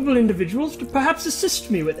capable individuals to perhaps assist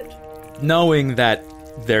me with it. Knowing that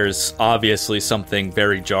there's obviously something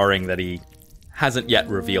very jarring that he hasn't yet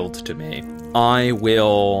revealed to me, I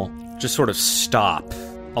will just sort of stop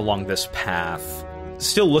along this path,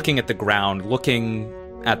 still looking at the ground, looking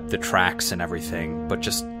at the tracks and everything, but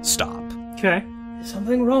just stop. Okay. Is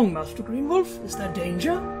something wrong, Master Greenwolf? Is there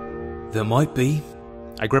danger? There might be.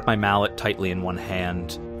 I grip my mallet tightly in one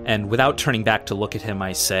hand, and without turning back to look at him,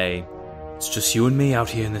 I say, It's just you and me out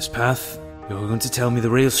here in this path. You're going to tell me the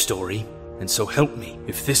real story, and so help me.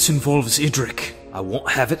 If this involves Idric, I won't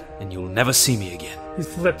have it, and you'll never see me again. He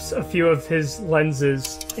flips a few of his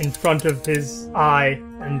lenses in front of his eye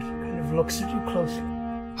and kind of looks at you closely.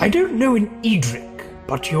 I don't know an Idric,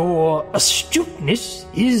 but your astuteness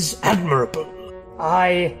is admirable.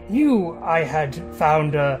 I knew I had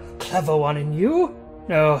found a clever one in you.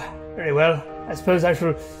 No, very well. I suppose I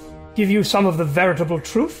shall give you some of the veritable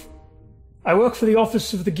truth. I work for the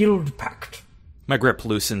office of the Guildpact. My grip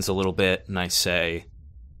loosens a little bit, and I say,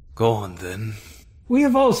 Go on, then. We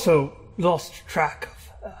have also lost track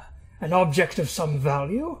of an object of some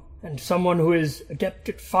value, and someone who is adept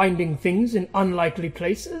at finding things in unlikely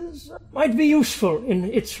places might be useful in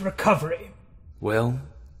its recovery. Well,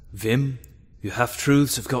 Vim, your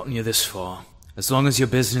half-truths have gotten you this far. As long as your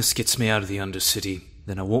business gets me out of the Undercity,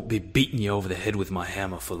 then I won't be beating you over the head with my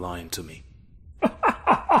hammer for lying to me.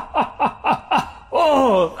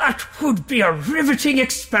 Oh, that would be a riveting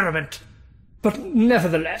experiment. But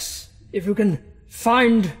nevertheless, if you can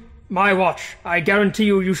find my watch, I guarantee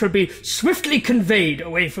you shall be swiftly conveyed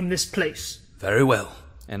away from this place. Very well.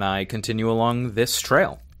 and I continue along this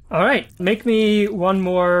trail. All right, make me one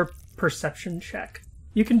more perception check.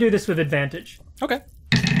 You can do this with advantage. Okay.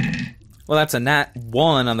 Well, that's a nat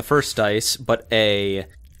 1 on the first dice, but a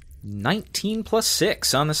 19 plus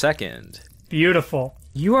 6 on the second. Beautiful.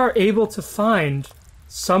 You are able to find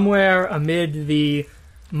somewhere amid the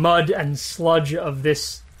mud and sludge of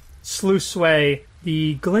this sluiceway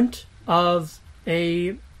the glint of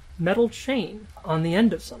a metal chain on the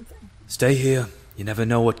end of something. Stay here. You never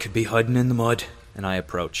know what could be hiding in the mud. And I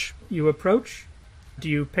approach. You approach. Do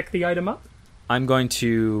you pick the item up? I'm going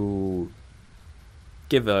to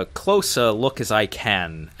give a close look as I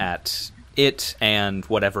can at it and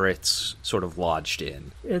whatever it's sort of lodged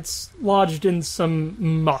in. It's lodged in some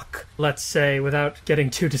muck, let's say, without getting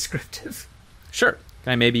too descriptive. Sure.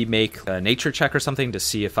 Can I maybe make a nature check or something to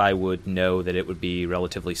see if I would know that it would be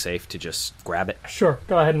relatively safe to just grab it? Sure,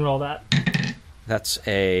 go ahead and roll that. That's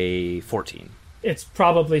a 14. It's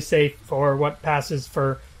probably safe for what passes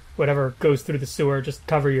for whatever goes through the sewer. Just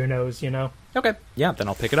cover your nose, you know? Okay. Yeah, then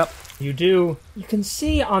I'll pick it up. You do. You can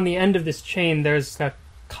see on the end of this chain there's a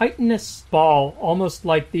chitinous ball, almost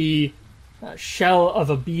like the shell of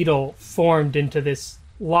a beetle formed into this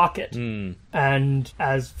locket. And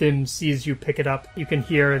as Vim sees you pick it up, you can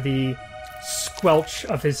hear the squelch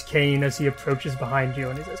of his cane as he approaches behind you,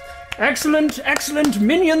 and he says, "Excellent, excellent,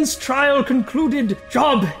 minions trial concluded,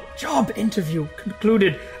 job interview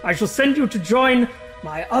concluded. I shall send you to join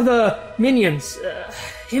my other minions,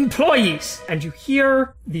 employees." And you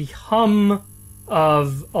hear the hum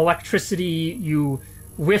of electricity, you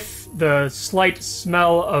whiff the slight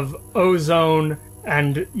smell of ozone,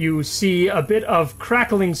 and you see a bit of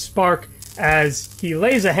crackling spark as he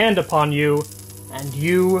lays a hand upon you, and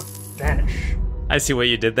you vanish. I see what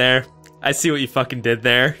you did there. I see what you fucking did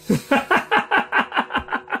there.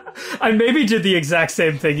 I maybe did the exact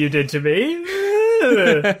same thing you did to me.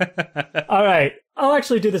 All right. I'll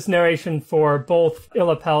actually do this narration for both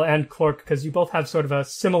Illapel and Klork, because you both have sort of a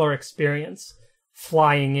similar experience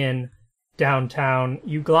flying in downtown.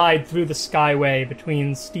 You glide through the skyway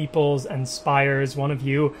between steeples and spires, one of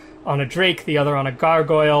you on a drake, the other on a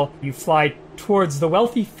gargoyle. You fly towards the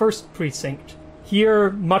wealthy First Precinct. Here,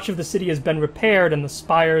 much of the city has been repaired, and the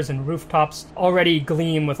spires and rooftops already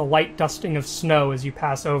gleam with a light dusting of snow as you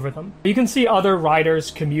pass over them. You can see other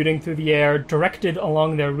riders commuting through the air, directed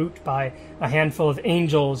along their route by a handful of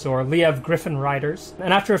angels or Liev Griffin riders.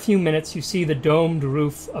 And after a few minutes, you see the domed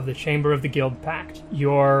roof of the Chamber of the Guildpact.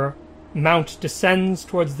 Your mount descends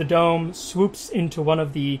towards the dome, swoops into one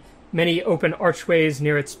of the many open archways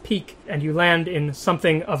near its peak, and you land in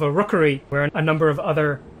something of a rookery where a number of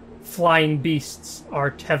other flying beasts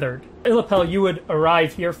are tethered. Illapel, you would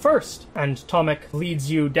arrive here first, and Tomek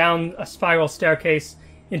leads you down a spiral staircase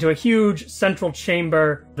into a huge central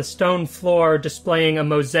chamber, the stone floor displaying a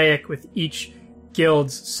mosaic with each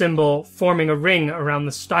guild's symbol forming a ring around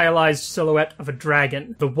the stylized silhouette of a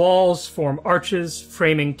dragon. The walls form arches,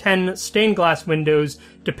 framing 10 stained glass windows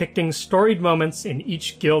depicting storied moments in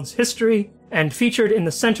each guild's history, and featured in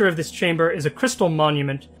the center of this chamber is a crystal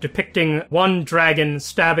monument depicting one dragon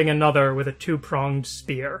stabbing another with a two-pronged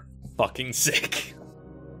spear. Fucking sick.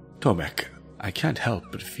 Tomek, I can't help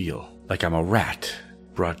but feel like I'm a rat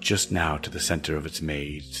brought just now to the center of its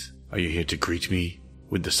maze. Are you here to greet me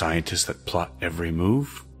with the scientists that plot every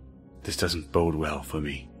move? This doesn't bode well for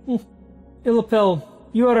me. Illapel,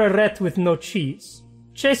 you are a rat with no cheese.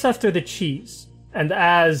 Chase after the cheese. And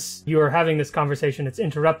as you are having this conversation, it's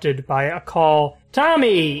interrupted by a call.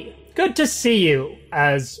 Tommy! Good to see you!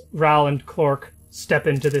 As Ral and Klork step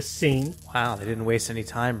into this scene. Wow, they didn't waste any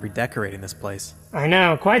time redecorating this place. I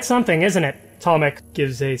know, quite something, isn't it? Tomek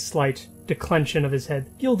gives a slight declension of his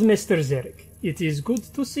head. Guildmaster Zerek, it is good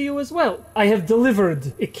to see you as well. I have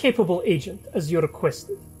delivered a capable agent as you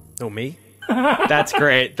requested. Oh, me? That's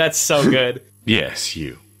great. That's so good. Yes,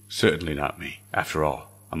 you. Certainly not me. After all,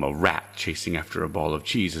 I'm a rat chasing after a ball of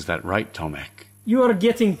cheese. Is that right, Tomek? You are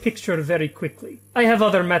getting pictured very quickly. I have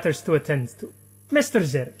other matters to attend to. Mr.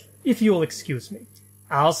 Zerek, if you'll excuse me.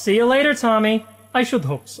 I'll see you later, Tommy. I should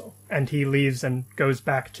hope so. And he leaves and goes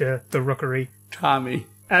back to the rookery. Tommy.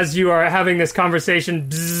 As you are having this conversation,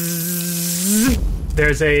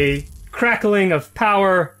 there's a crackling of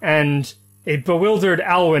power, and a bewildered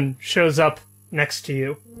Alwyn shows up next to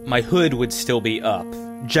you. My hood would still be up.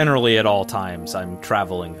 Generally, at all times, I'm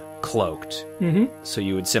traveling cloaked. So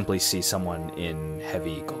you would simply see someone in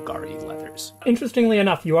heavy Golgari leathers. Interestingly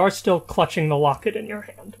enough, you are still clutching the locket in your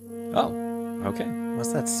hand. Oh, okay.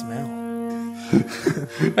 What's that smell?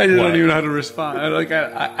 I don't even know how to respond. Like,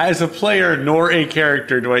 as a player nor a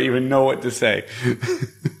character do I even know what to say.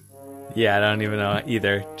 Yeah, I don't even know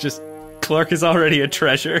either. Just, Klork is already a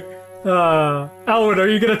treasure. Alwyn, are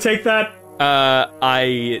you gonna take that?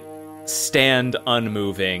 I stand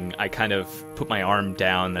unmoving. I kind of put my arm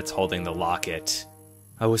down that's holding the locket.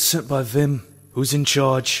 I was sent by Vim. Who's in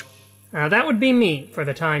charge? That would be me for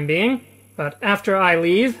the time being. But after I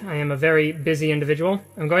leave, I am a very busy individual.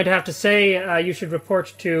 I'm going to have to say you should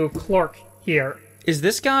report to Klork here. Is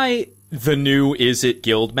this guy the new Is It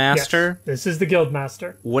Guildmaster? Yes, this is the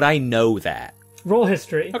Guildmaster. Would I know that? Roll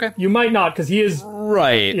history. Okay. You might not, because he is...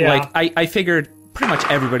 Right. Yeah. Like, I figured pretty much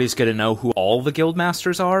everybody's going to know who all the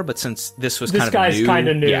Guildmasters are, but since this was kind of new... This guy's kind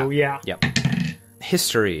of new, yeah. Yep.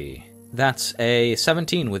 History. That's a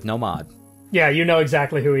 17 with no mod. Yeah, you know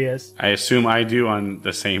exactly who he is. I assume I do on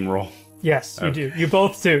the same roll. Yes, you do. You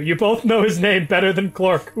both do. You both know his name better than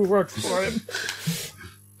Klork, who works for him.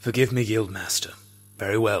 Forgive me, Guildmaster.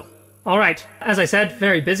 Very well. All right. As I said,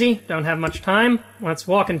 very busy. Don't have much time. Let's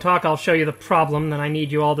walk and talk. I'll show you the problem that I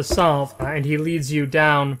need you all to solve. And he leads you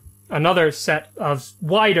down another set of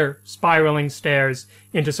wider spiraling stairs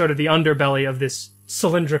into sort of the underbelly of this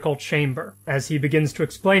cylindrical chamber, as he begins to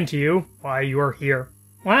explain to you why you are here.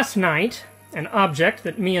 Last night, an object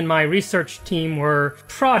that me and my research team were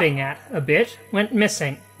prodding at a bit went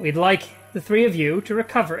missing. We'd like the three of you to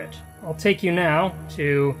recover it. I'll take you now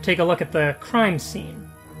to take a look at the crime scene.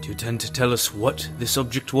 Do you tend to tell us what this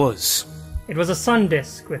object was? It was a sun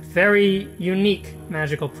disk with very unique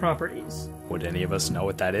magical properties. Would any of us know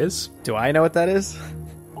what that is? Do I know what that is?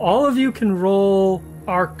 All of you can roll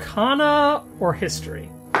Arcana or History.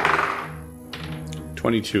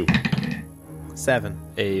 22. 7.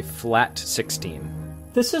 A flat 16.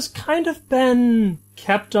 This has kind of been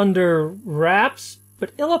kept under wraps,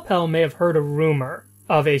 but Illapel may have heard a rumor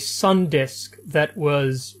of a sun disk that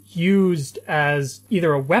was used as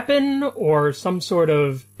either a weapon or some sort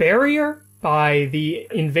of barrier by the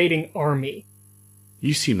invading army.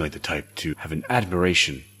 You seem like the type to have an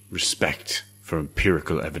admiration, respect for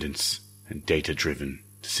empirical evidence and data-driven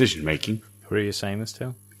decision-making. Who are you saying this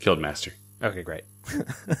to? Guildmaster. Okay, great.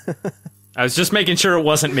 I was just making sure it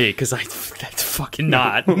wasn't me, because that's fucking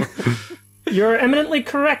not. You're eminently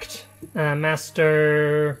correct,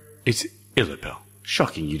 Master... It's Illapel.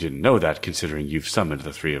 Shocking you didn't know that, considering you've summoned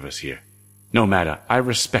the three of us here. No matter, I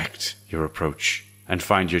respect your approach and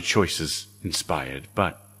find your choices inspired,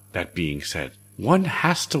 but, that being said, one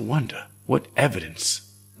has to wonder what evidence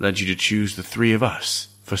led you to choose the three of us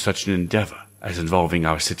for such an endeavor as involving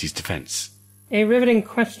our city's defense. A riveting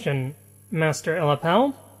question, Master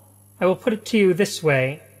Illapel. I will put it to you this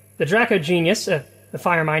way. The Draco Genius, the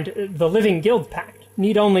Firemind, the living Guildpact,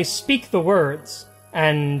 need only speak the words,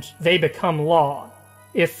 and they become law.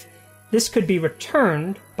 If this could be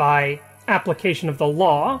returned by application of the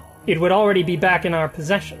law, it would already be back in our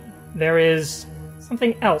possession. There is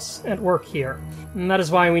something else at work here, and that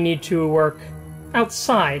is why we need to work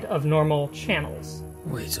outside of normal channels.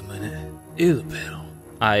 Wait a minute. Illapel.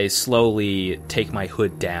 I slowly take my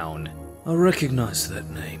hood down. I recognize that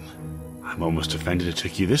name. I'm almost offended it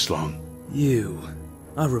took you this long. You.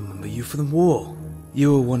 I remember you from the war.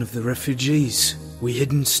 You were one of the refugees we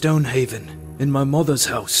hid in Stonehaven, in my mother's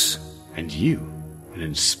house. And you, an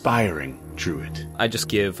inspiring druid. I just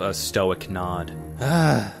give a stoic nod.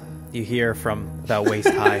 You hear from about waist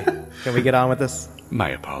high. Can we get on with this? My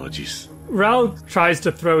apologies. Raoul tries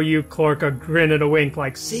to throw you, Klork, a grin and a wink,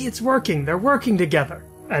 like, see, it's working, they're working together.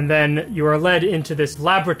 And then you are led into this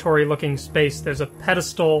laboratory-looking space. There's a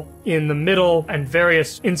pedestal in the middle and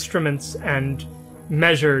various instruments and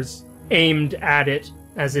measures aimed at it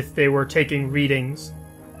as if they were taking readings.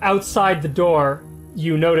 Outside the door,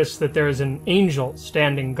 you notice that there is an angel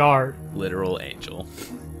standing guard. Literal angel.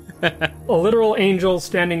 A literal angel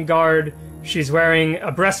standing guard. She's wearing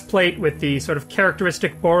a breastplate with the sort of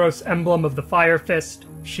characteristic Boros emblem of the Fire Fist.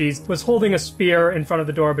 She was holding a spear in front of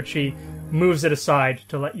the door, but she moves it aside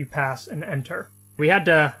to let you pass and enter. We had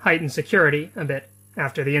to heighten security a bit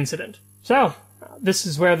after the incident. So, this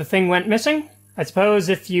is where the thing went missing. I suppose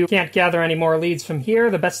if you can't gather any more leads from here,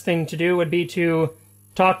 the best thing to do would be to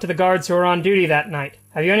talk to the guards who were on duty that night.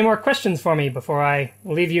 Have you any more questions for me before I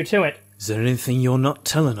leave you to it? Is there anything you're not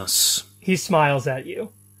telling us? He smiles at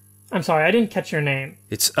you. I'm sorry, I didn't catch your name.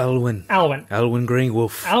 It's Alwyn. Alwyn. Alwyn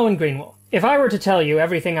Greenwolf. Alwyn Greenwolf. If I were to tell you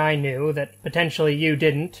everything I knew that potentially you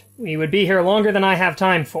didn't, we would be here longer than I have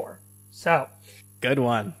time for. So. Good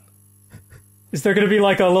one. Is there going to be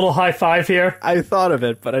like a little high five here? I thought of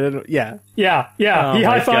it, but I didn't. Yeah. Yeah. Oh He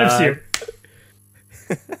my high fives God.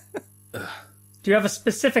 you. Do you have a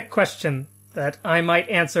specific question that I might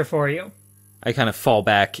answer for you? I kind of fall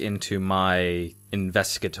back into my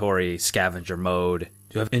investigatory scavenger mode.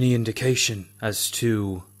 Do you have any indication as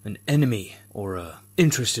to an enemy or a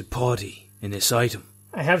interested party in this item?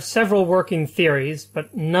 I have several working theories,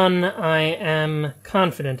 but none I am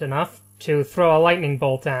confident enough to throw a lightning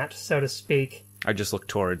bolt at, so to speak. I just look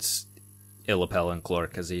towards Illapel and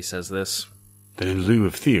Klork as he says this. Then in lieu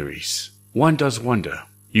of theories, one does wonder.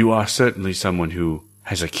 You are certainly someone who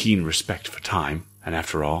has a keen respect for time, and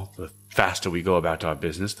after all, the faster we go about our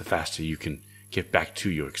business, the faster you can get back to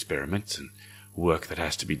your experiments and work that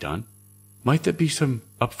has to be done. Might there be some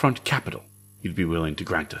upfront capital you'd be willing to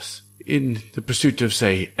grant us in the pursuit of,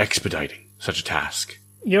 say, expediting such a task?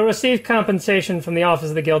 You'll receive compensation from the Office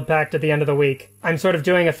of the Guildpact at the end of the week. I'm sort of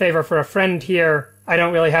doing a favor for a friend here. I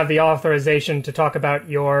don't really have the authorization to talk about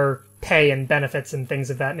your pay and benefits and things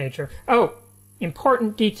of that nature. Oh,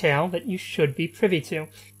 important detail that you should be privy to.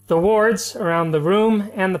 The wards around the room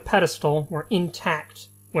and the pedestal were intact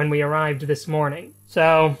when we arrived this morning.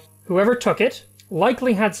 So, whoever took it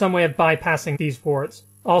likely had some way of bypassing these wards.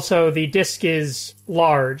 Also, the disc is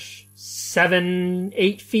large,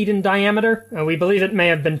 7-8 feet in diameter. We believe it may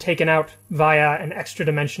have been taken out via an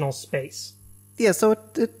extra-dimensional space. Yeah, so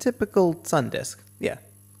a typical sun disk. Yeah,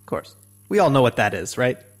 of course. We all know what that is,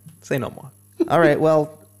 right? Say no more. All right,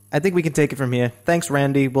 well, I think we can take it from here. Thanks,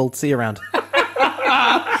 Randy. We'll see you around. Oh,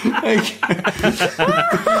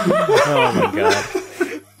 my God.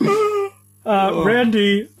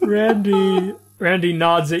 Randy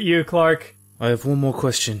nods at you, Clark. I have one more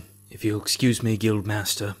question, if you'll excuse me,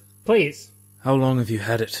 Guildmaster. Please. How long have you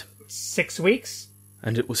had it? 6 weeks?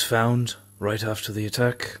 And it was found right after the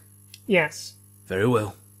attack? Yes. Very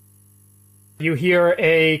well. You hear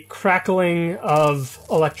a crackling of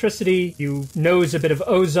electricity, you nose a bit of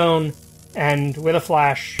ozone, and with a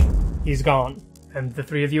flash, he's gone. And the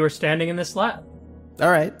three of you are standing in this lab.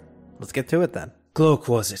 All right, let's get to it then. Klork,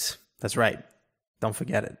 was it? That's right. Don't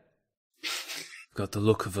forget it. Got the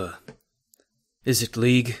look of a... Is it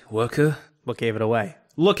League worker? What gave it away?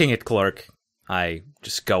 Looking at Klork, I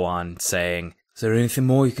just go on saying, Is there anything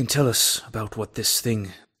more you can tell us about what this thing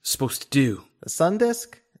is supposed to do? The sun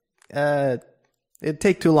disk? It'd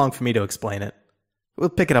take too long for me to explain it. We'll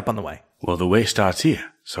pick it up on the way. Well, the way starts here,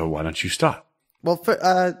 so why don't you start? Well,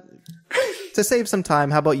 to save some time,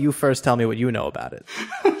 how about you first tell me what you know about it?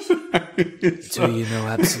 So you know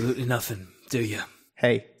absolutely nothing, do you?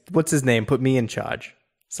 Hey, what's his name? Put me in charge.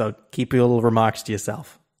 So keep your little remarks to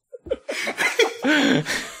yourself.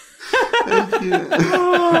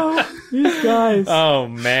 These guys. oh,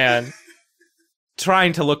 man.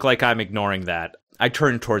 Trying to look like I'm ignoring that, I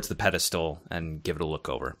turn towards the pedestal and give it a look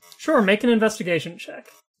over. Sure, make an investigation check.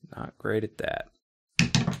 Not great at that.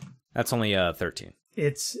 That's only 13.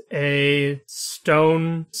 It's a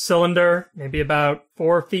stone cylinder, maybe about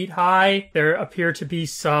 4 feet high. There appear to be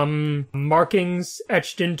some markings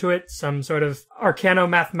etched into it, some sort of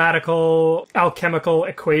arcano-mathematical, alchemical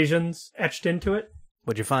equations etched into it.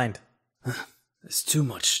 What'd you find? There's too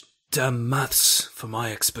much damn maths for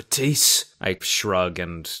my expertise. I shrug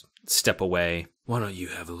and step away. Why don't you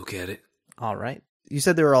have a look at it? All right. You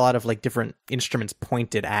said there were a lot of different instruments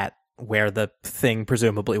pointed at where the thing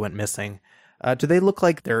presumably went missing. Do they look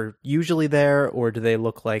like they're usually there, or do they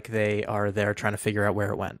look like they are there trying to figure out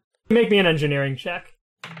where it went? Make me an engineering check.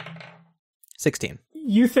 16.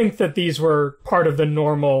 You think that these were part of the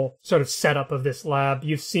normal sort of setup of this lab.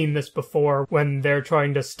 You've seen this before when they're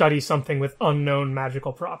trying to study something with unknown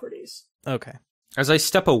magical properties. Okay. As I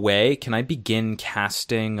step away, can I begin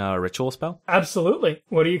casting a ritual spell? Absolutely.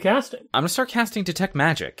 What are you casting? I'm going to start casting Detect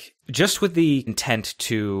Magic, just with the intent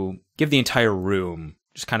to give the entire room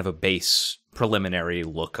just kind of a base preliminary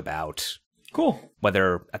look about. Cool.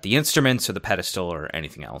 Whether at the instruments or the pedestal or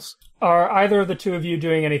anything else. Are either of the two of you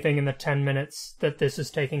doing anything in the 10 minutes that this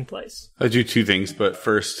is taking place? I do two things, but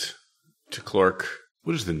first, to Klork,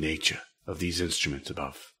 what is the nature of these instruments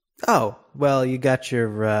above? Oh, well, you got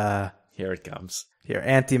your Here it comes. your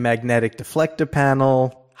anti-magnetic deflector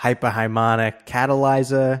panel, hyperharmonic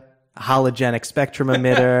catalyzer, a hologenic spectrum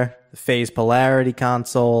emitter, the phase polarity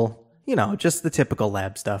console. You know, just the typical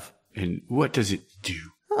lab stuff. And what does it do?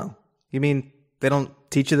 Oh, you mean they don't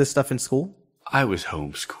teach you this stuff in school? I was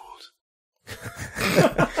homeschooled.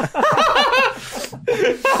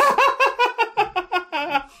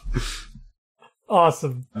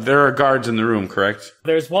 Awesome. There are guards in the room, correct?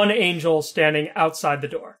 There's one angel standing outside the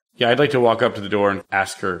door. Yeah, I'd like to walk up to the door and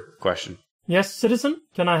ask her a question. Yes, citizen?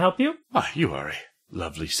 Can I help you? You are a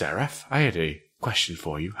lovely seraph. I had a question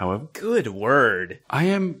for you, however. Good word. I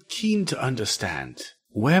am keen to understand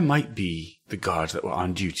where might be the guards that were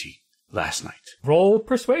on duty last night. Roll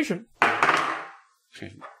persuasion.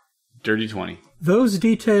 Okay. Dirty 20. Those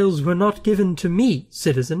details were not given to me,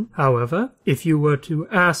 citizen. However, if you were to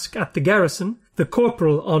ask at the garrison, the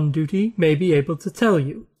corporal on duty may be able to tell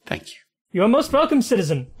you. Thank you. You are most welcome,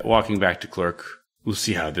 citizen. Walking back to Klork, we'll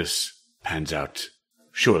see how this pans out.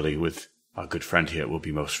 Surely, with our good friend here, it will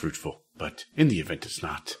be most fruitful. But in the event it's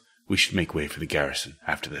not, we should make way for the garrison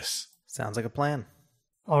after this. Sounds like a plan.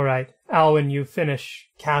 All right. Alwyn, you finish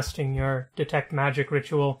casting your detect magic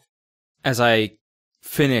ritual. As I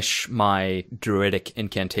finish my druidic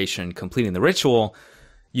incantation, completing the ritual,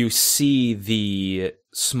 you see the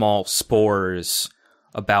small spores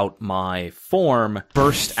about my form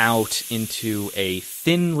burst out into a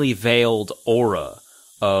thinly veiled aura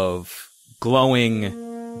of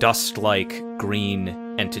glowing, dust-like green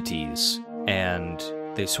entities, and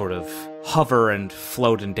they sort of hover and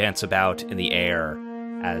float and dance about in the air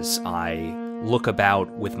as I look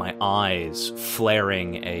about with my eyes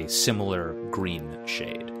flaring a similar green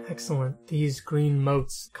shade. Excellent. These green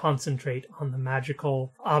motes concentrate on the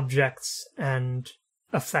magical objects and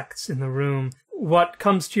effects in the room. What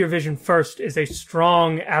comes to your vision first is a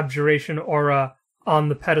strong abjuration aura on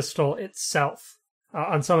the pedestal itself.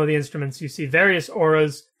 On some of the instruments, you see various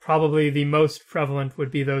auras. Probably the most prevalent would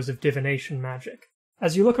be those of divination magic.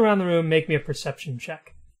 As you look around the room, make me a perception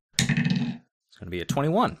check. It's going to be a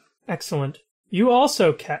 21. Excellent. You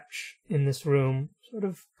also catch in this room, sort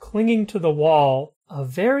of clinging to the wall, a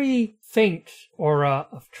very faint aura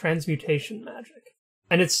of transmutation magic.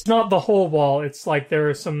 And it's not the whole wall, it's like there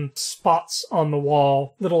are some spots on the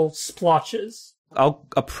wall, little splotches. I'll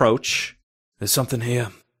approach. There's something here.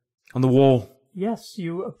 On the wall. Yes,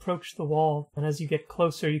 you approach the wall, and as you get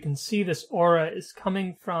closer, you can see this aura is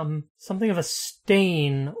coming from something of a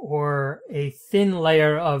stain or a thin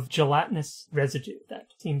layer of gelatinous residue that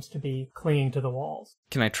seems to be clinging to the walls.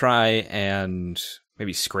 Can I try and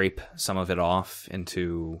maybe scrape some of it off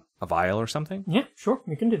into a vial or something? Yeah, sure,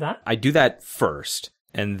 you can do that. I do that first,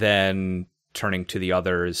 and then turning to the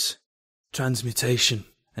others. Transmutation,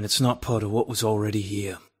 and it's not part of what was already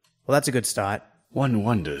here. Well, that's a good start. One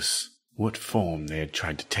wonders what form they had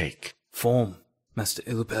tried to take. Form, Master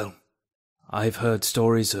Illipel. I've heard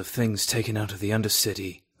stories of things taken out of the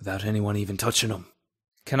Undercity without anyone even touching them.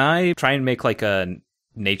 Can I try and make like a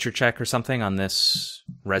nature check or something on this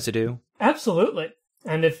residue? Absolutely.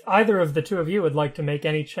 And if either of the two of you would like to make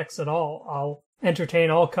any checks at all, I'll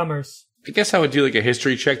entertain all comers. I guess I would do like a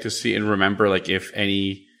history check to see and remember like if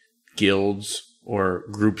any guilds or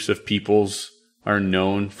groups of peoples are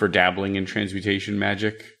known for dabbling in transmutation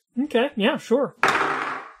magic. Okay, yeah, sure.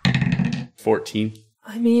 14.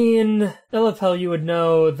 I mean, Illipel, you would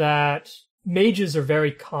know that mages are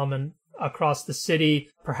very common across the city.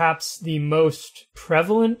 Perhaps the most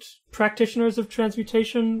prevalent practitioners of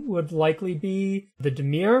transmutation would likely be the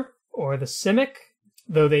Dimir or the Simic,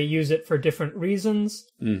 though they use it for different reasons.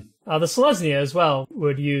 The Selesnya as well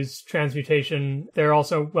would use transmutation. They're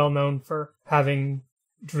also well known for having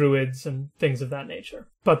druids and things of that nature.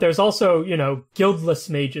 But there's also, guildless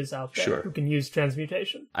mages out there who can use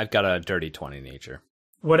transmutation. I've got a dirty 20 nature.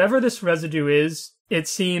 Whatever this residue is, it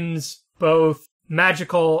seems both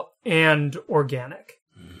magical and organic.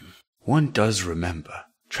 One does remember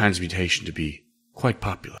transmutation to be quite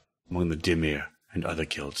popular among the Dimir and other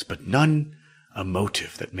guilds, but none a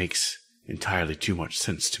motive that makes entirely too much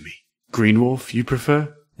sense to me. Greenwolf, you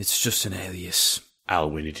prefer? It's just an alias.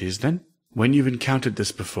 Alwyn it is, then? When you've encountered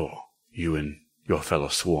this before, you and your fellow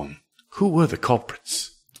swarm, who were the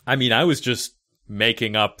culprits? I mean, I was just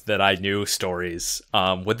making up that I knew stories.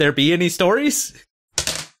 Would there be any stories?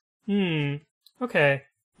 Okay.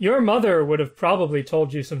 Your mother would have probably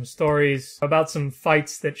told you some stories about some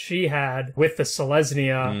fights that she had with the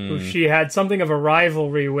Selesnya, who she had something of a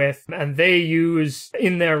rivalry with, and they use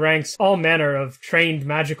in their ranks all manner of trained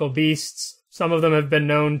magical beasts. Some of them have been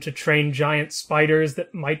known to train giant spiders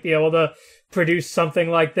that might be able to produce something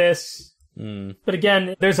like this. But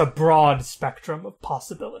again, there's a broad spectrum of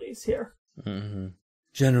possibilities here.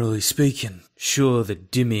 Generally speaking, sure the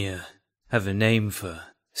Dimir have a name for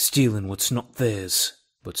stealing what's not theirs,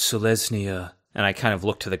 but Selesnya... And I kind of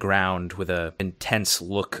look to the ground with an intense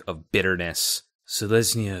look of bitterness.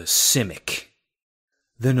 Selesnya Simic.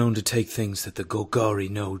 They're known to take things that the Golgari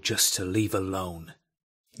know just to leave alone.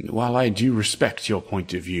 While I do respect your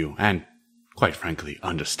point of view, and, quite frankly,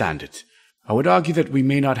 understand it, I would argue that we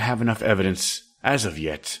may not have enough evidence, as of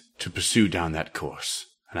yet, to pursue down that course,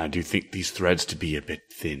 and I do think these threads to be a bit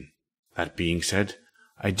thin. That being said,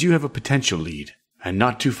 I do have a potential lead, and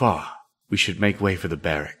not too far. We should make way for the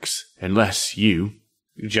barracks, unless you,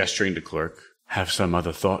 gesturing to Klork, have some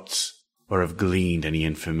other thoughts, or have gleaned any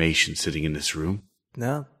information sitting in this room.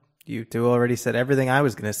 No, you two already said everything I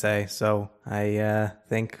was going to say, so I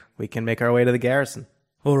think we can make our way to the garrison.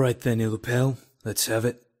 All right then, Illipel, let's have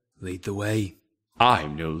it. Lead the way.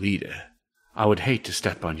 I'm no leader. I would hate to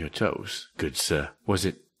step on your toes, good sir. Was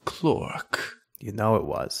it Klork? You know it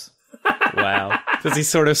was. Wow. Does he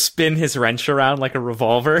sort of spin his wrench around like a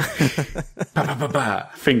revolver? Ba ba ba ba.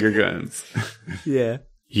 Finger guns. Yeah.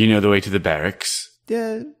 You know the way to the barracks?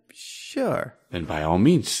 Yeah, sure. Then by all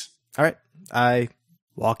means. All right. I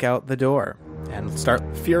walk out the door and start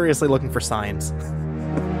furiously looking for signs.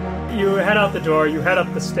 You head out the door, you head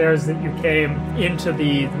up the stairs that you came into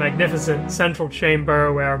the magnificent central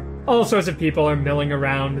chamber where all sorts of people are milling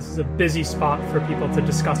around. This is a busy spot for people to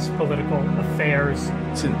discuss political affairs.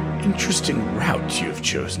 It's an interesting route you have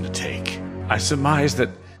chosen to take. I surmise that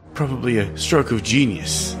probably a stroke of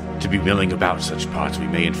genius to be milling about such parts. We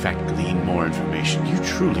may in fact glean more information. You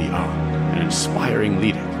truly are an inspiring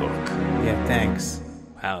leader, Klork. Yeah, thanks.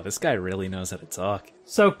 Wow, this guy really knows how to talk.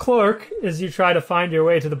 So, Klork, as you try to find your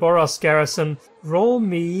way to the Boros garrison, roll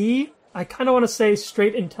me, I kind of want to say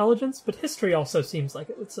straight intelligence, but history also seems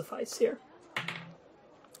like it would suffice here.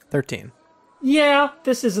 13. Yeah,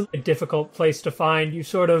 this isn't a difficult place to find. You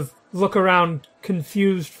sort of look around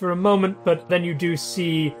confused for a moment, but then you do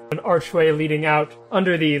see an archway leading out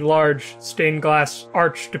under the large stained glass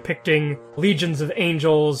arch depicting legions of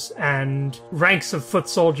angels and ranks of foot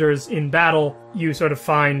soldiers in battle. You sort of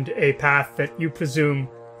find a path that you presume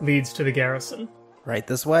leads to the garrison. Right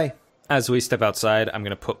this way. As we step outside, I'm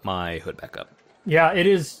going to put my hood back up. Yeah, it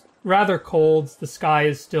is rather cold. The sky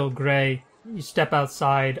is still gray. You step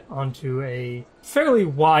outside onto a fairly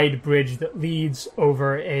wide bridge that leads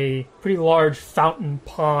over a pretty large fountain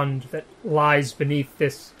pond that lies beneath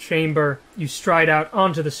this chamber. You stride out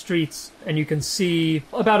onto the streets, and you can see,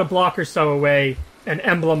 about a block or so away, an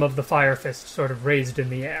emblem of the Fire Fist sort of raised in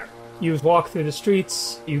the air. You walk through the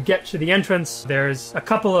streets, you get to the entrance, there's a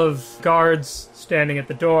couple of guards standing at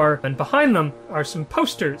the door, and behind them are some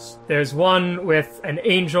posters. There's one with an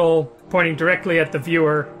angel pointing directly at the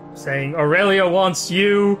viewer, saying, Aurelia wants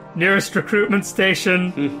you, nearest recruitment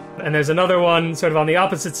station. And there's another one sort of on the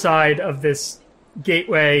opposite side of this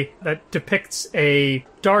gateway that depicts a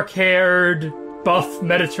dark-haired, buff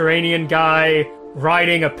Mediterranean guy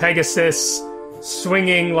riding a Pegasus,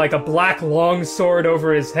 swinging like a black longsword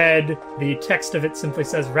over his head. The text of it simply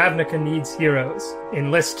says, Ravnica needs heroes.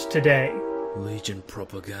 Enlist today. Legion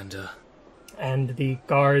propaganda. And the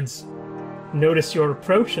guards notice your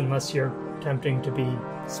approach unless you're attempting to be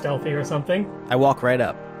stealthy or something. I walk right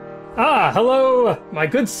up. Ah, hello, my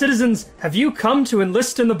good citizens. Have you come to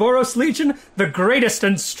enlist in the Boros Legion, the greatest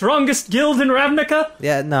and strongest guild in Ravnica?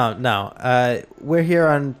 Yeah, no. We're here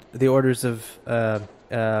on the orders of,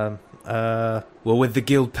 We're with the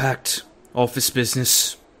Guildpact. Office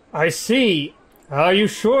business. I see. Are you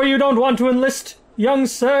sure you don't want to enlist, young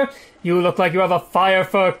sir? You look like you have a fire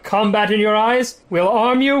for combat in your eyes. We'll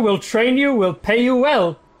arm you, we'll train you, we'll pay you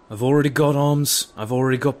well. I've already got arms. I've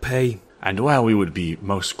already got pay. And while we would be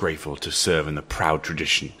most grateful to serve in the proud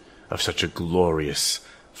tradition of such a glorious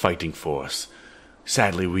fighting force,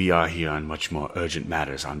 sadly we are here on much more urgent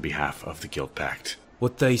matters on behalf of the Guildpact.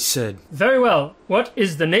 What they said. Very well. What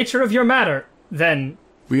is the nature of your matter, then?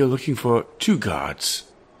 We are looking for 2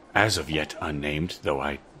 guards, as of yet unnamed, though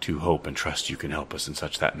I do hope and trust you can help us in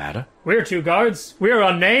such that matter. We're 2 guards. We're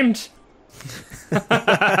unnamed.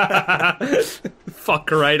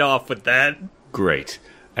 Fuck right off with that. Great.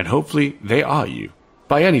 And hopefully they are you.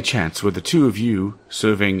 By any chance, were the 2 of you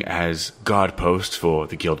serving as guard posts for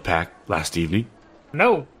the Guildpact last evening?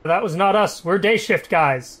 No, that was not us. We're day shift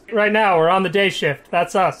guys. Right now, we're on the day shift.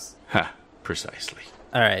 That's us. Ha, precisely.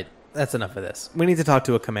 All right, that's enough of this. We need to talk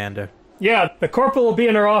to a commander. Yeah, the corporal will be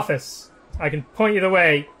in her office. I can point you the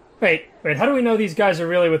way. Wait, how do we know these guys are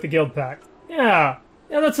really with the Guildpact? Yeah,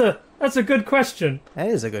 that's a good question. That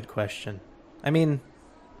is a good question. I mean,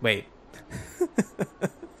 wait.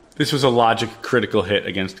 This was a logic critical hit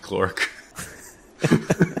against Klork.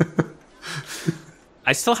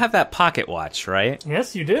 I still have that pocket watch, right?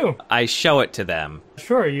 Yes, you do. I show it to them.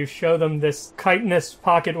 Sure, you show them this chitinous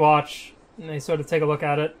pocket watch, and they sort of take a look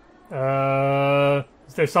at it.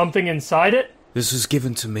 Is there something inside it? This was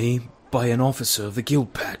given to me by an officer of the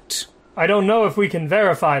Guildpact. I don't know if we can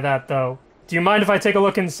verify that, though. Do you mind if I take a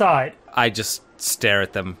look inside? I just stare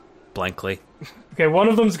at them blankly. Okay, one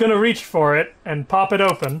of them's gonna reach for it and pop it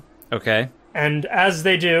open. Okay. And as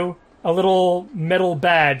they do, a little metal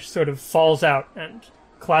badge sort of falls out and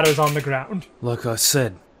clatters on the ground. Like I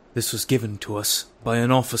said, this was given to us by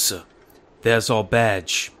an officer. There's our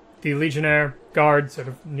badge. The Legionnaire guard sort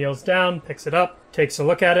of kneels down, picks it up, takes a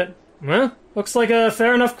look at it. Well, looks like a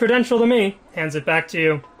fair enough credential to me. Hands it back to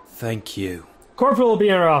you. Thank you. Corporal will be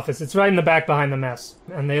in her office. It's right in the back behind the mess.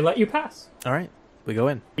 And they let you pass. All right, we go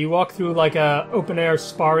in. You walk through like a open-air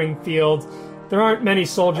sparring field. There aren't many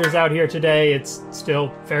soldiers out here today. It's still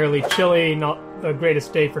fairly chilly, not the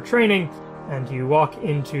greatest day for training. And you walk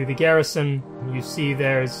into the garrison, and you see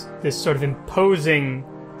there's this sort of imposing,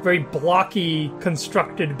 very blocky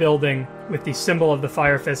constructed building with the symbol of the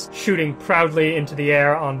Fire Fist shooting proudly into the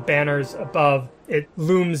air on banners above. It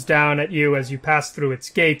looms down at you as you pass through its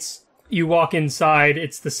gates. You walk inside,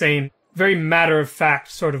 it's the same very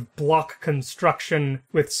matter-of-fact sort of block construction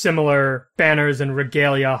with similar banners and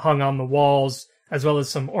regalia hung on the walls, as well as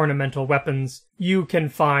some ornamental weapons. You can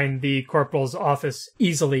find the corporal's office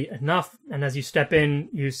easily enough, and as you step in,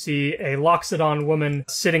 you see a Loxodon woman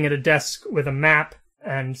sitting at a desk with a map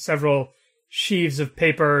and several sheaves of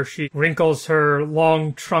paper. She wrinkles her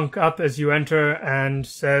long trunk up as you enter and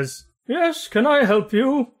says, "Yes, can I help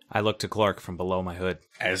you?" I look to Klork from below my hood.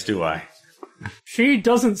 As do I. She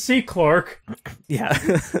doesn't see Klork. Yeah.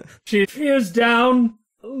 She peers down,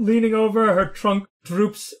 leaning over. Her trunk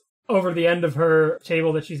droops over the end of her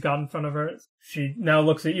table that she's got in front of her. She now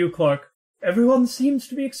looks at you, Klork. "Everyone seems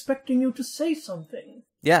to be expecting you to say something."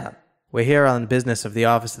 Yeah. We're here on business of the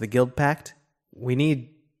office of the Guildpact. We need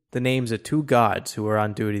the names of 2 guards who were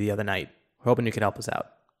on duty the other night. We're hoping you can help us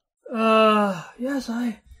out. Yes,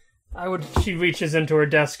 I would... She reaches into her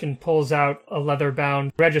desk and pulls out a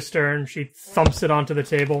leather-bound register, and she thumps it onto the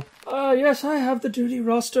table. Yes, I have the duty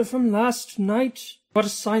roster from last night. What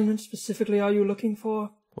assignment specifically are you looking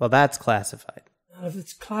for? Well, that's classified. If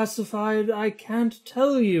it's classified, I can't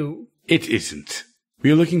tell you. It isn't.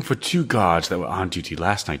 We are looking for 2 guards that were on duty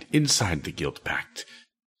last night inside the Guildpact,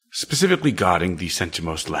 specifically guarding the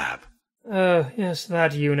centermost lab. Yes,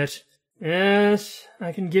 that unit. Yes,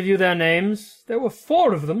 I can give you their names. There were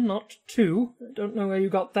 4 of them, not 2. I don't know where you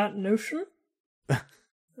got that notion.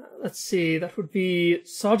 Let's see, that would be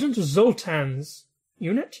Sergeant Zoltan's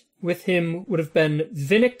unit. With him would have been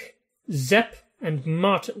Vinnick, Zepp, and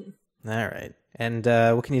Martin. All right. And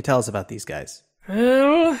what can you tell us about these guys?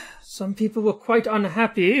 Well, some people were quite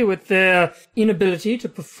unhappy with their inability to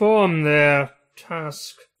perform their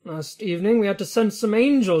task. Last evening we had to send some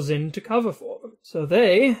angels in to cover for them, so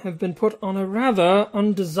they have been put on a rather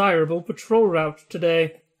undesirable patrol route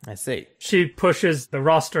today. I see. She pushes the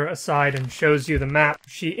roster aside and shows you the map.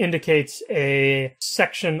 She indicates a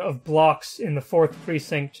section of blocks in the 4th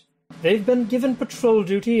precinct. They've been given patrol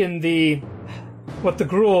duty in what the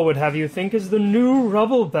Gruul would have you think is the new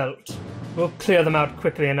rubble belt. We'll clear them out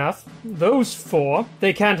quickly enough. Those 4,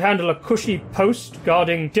 they can't handle a cushy post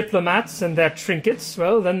guarding diplomats and their trinkets.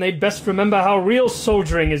 Well, then they'd best remember how real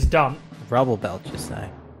soldiering is done. Rubble belt, you say?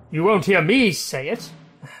 You won't hear me say it,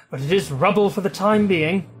 but it is rubble for the time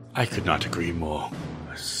being. I could not agree more.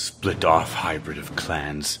 A split-off hybrid of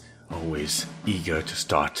clans, always eager to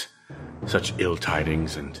start such ill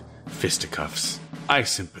tidings and fisticuffs. I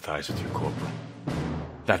sympathize with you, Corporal.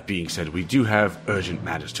 That being said, we do have urgent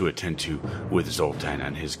matters to attend to with Zoltan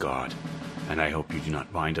and his guard, and I hope you do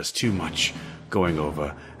not mind us too much going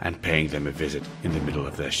over and paying them a visit in the middle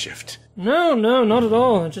of their shift. No, not at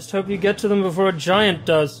all. I just hope you get to them before a giant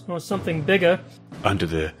does, or something bigger. Under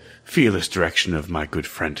the fearless direction of my good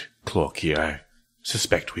friend Klork here, I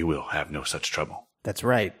suspect we will have no such trouble. That's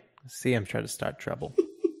right. See him try to start trouble.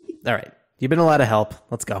 All right. You've been a lot of help.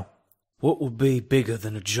 Let's go. What would be bigger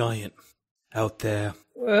than a giant out there?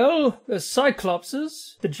 Well, there's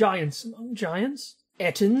Cyclopses, the giants among giants.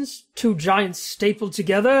 Ettins, 2 giants stapled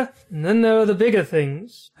together, and then there are the bigger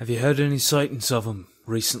things. Have you heard any sightings of them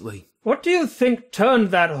recently? What do you think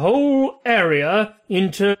turned that whole area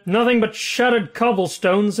into nothing but shattered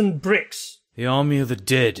cobblestones and bricks? The army of the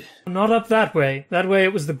dead. Not up that way. That way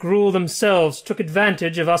it was the Gruul themselves took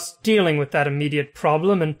advantage of us dealing with that immediate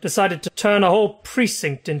problem and decided to turn a whole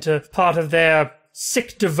precinct into part of their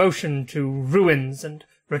sick devotion to ruins and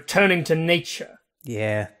returning to nature.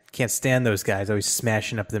 Yeah, can't stand those guys always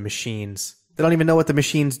smashing up the machines. They don't even know what the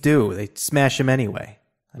machines do. They smash them anyway.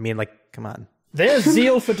 I mean, come on. Their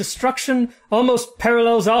zeal for destruction almost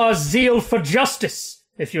parallels our zeal for justice,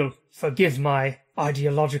 if you'll forgive my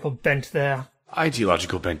ideological bent there.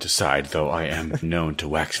 Ideological bent aside, though I am known to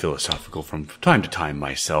wax philosophical from time to time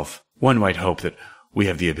myself, one might hope that we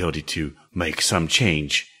have the ability to make some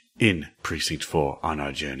change in Precinct 4 on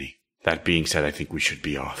our journey. That being said, I think we should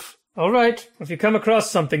be off. All right. If you come across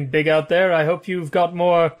something big out there, I hope you've got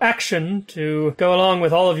more action to go along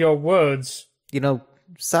with all of your words.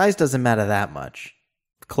 Size doesn't matter that much,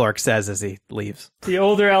 Klork says as he leaves. The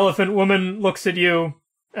older elephant woman looks at you,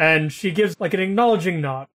 and she gives an acknowledging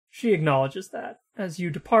nod. She acknowledges that as you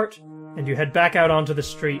depart, and you head back out onto the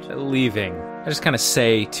street. Leaving, I just kind of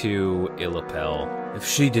say to Illipel, If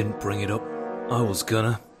she didn't bring it up, I was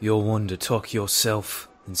gonna. You're one to talk yourself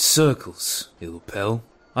in circles, Illipel.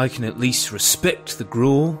 I can at least respect the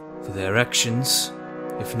Gruul for their actions,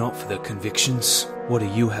 if not for their convictions. What do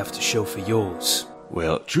you have to show for yours?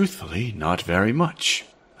 Well, truthfully, not very much.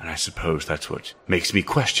 And I suppose that's what makes me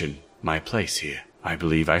question my place here. I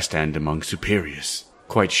believe I stand among superiors.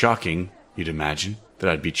 Quite shocking, you'd imagine, that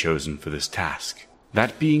I'd be chosen for this task.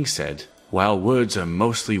 That being said, while words are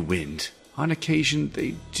mostly wind, on occasion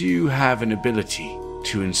they do have an ability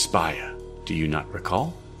to inspire. Do you not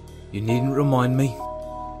recall? You needn't remind me.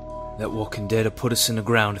 That what can dare to put us in the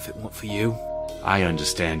ground if it weren't for you? I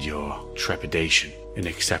understand your trepidation in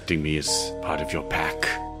accepting me as part of your pack,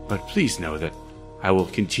 but please know that I will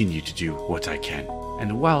continue to do what I can.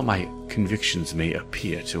 And while my convictions may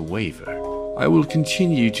appear to waver, I will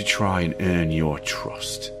continue to try and earn your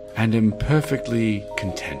trust, and am perfectly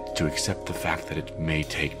content to accept the fact that it may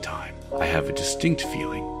take time. I have a distinct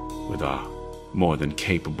feeling, with our more than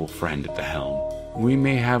capable friend at the helm, we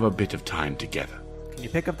may have a bit of time together. Can you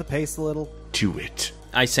pick up the pace a little? To it.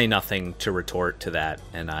 I say nothing to retort to that,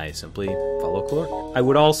 and I simply follow Klork. I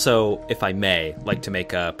would also, if I may, like to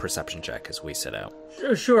make a perception check as we set out.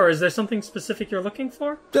 Sure, is there something specific you're looking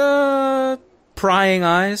for? Prying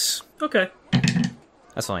eyes. Okay.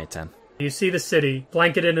 That's only a 10. You see the city,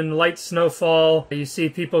 blanketed in light snowfall. You see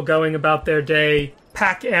people going about their day,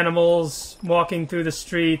 pack animals walking through the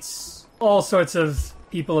streets, all sorts of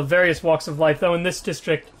people of various walks of life, though in this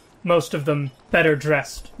district, most of them better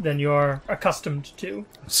dressed than you're accustomed to.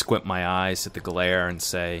 Squint my eyes at the glare and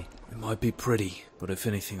say, It might be pretty, but if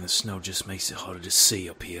anything, the snow just makes it harder to see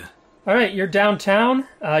up here. Alright, you're downtown.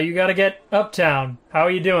 You gotta get uptown. How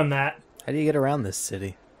are you doing that? How do you get around this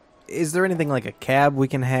city? Is there anything like a cab we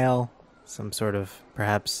can hail? Some sort of,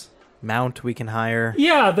 perhaps, mount we can hire?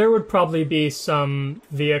 Yeah, there would probably be some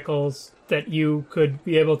vehicles that you could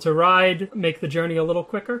be able to ride, make the journey a little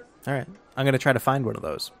quicker. Alright, I'm going to try to find one of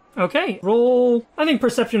those. Okay, roll... I think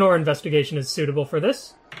perception or investigation is suitable for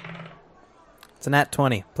this. It's a nat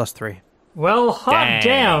 20, plus 3. Well, hot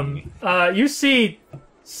damn! You see,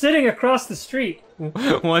 sitting across the street...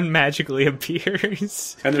 One magically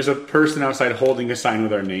appears. And there's a person outside holding a sign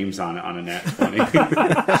with our names on it on a nat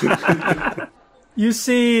 20. You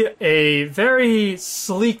see a very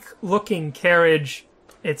sleek-looking carriage.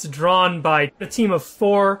 It's drawn by a team of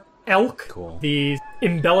 4 elk. Cool. The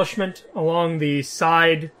embellishment along the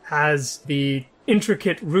side has the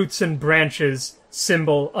intricate roots and branches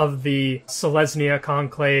symbol of the Selesnya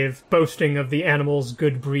conclave, boasting of the animal's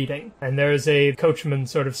good breeding. And there's a coachman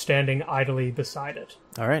sort of standing idly beside it.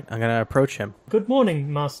 Alright, I'm going to approach him. Good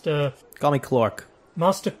morning, Master... Call me Klork.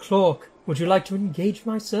 Master Klork. Would you like to engage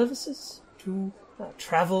my services? To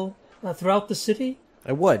travel throughout the city?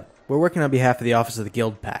 I would. We're working on behalf of the Office of the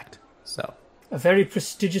Guildpact, so... A very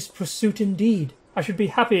prestigious pursuit indeed. I should be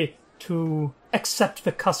happy to accept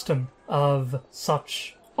the custom of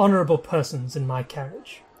such honorable persons in my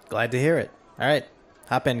carriage. Glad to hear it. Alright,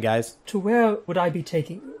 hop in, guys. To where would I be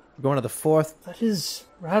taking you? We're going to the 4th. That is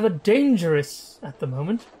rather dangerous at the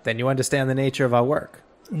moment. Then you understand the nature of our work.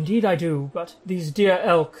 Indeed I do, but these dear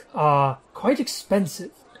elk are quite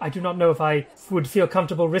expensive. I do not know if I would feel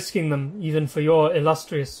comfortable risking them, even for your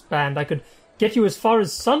illustrious band. I could get you as far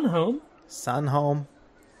as Sunhome. Sunhome?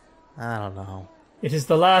 I don't know. It is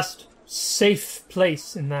the last safe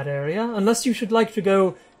place in that area, unless you should like to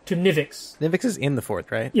go to Nivix. Nivix is in the 4th,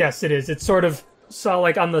 right? Yes, it is. It's sort of,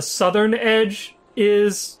 like on the southern edge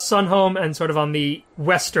is Sunhome, and sort of on the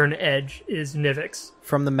western edge is Nivix.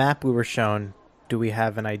 From the map we were shown, do we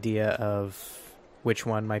have an idea of which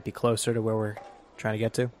one might be closer to where we're trying to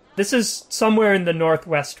get to? This is somewhere in the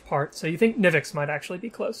northwest part, so you think Nivix might actually be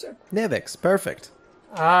closer. Nivix, perfect.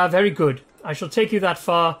 Very good. I shall take you that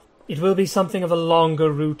far. It will be something of a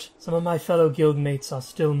longer route. Some of my fellow guildmates are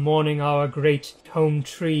still mourning our great home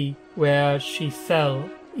tree where she fell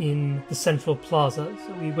in the central plaza,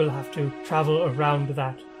 so we will have to travel around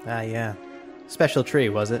that. Ah, yeah. Special tree,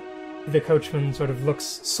 was it? The coachman sort of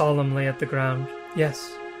looks solemnly at the ground.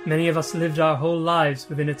 Yes, many of us lived our whole lives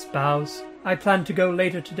within its boughs. I plan to go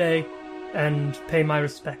later today and pay my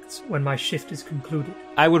respects when my shift is concluded.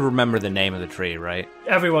 I would remember the name of the tree, right?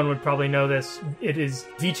 Everyone would probably know this. It is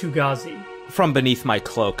Vitugazi. From beneath my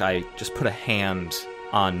cloak, I just put a hand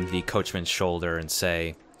on the coachman's shoulder and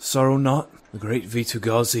say, Sorrow not. The great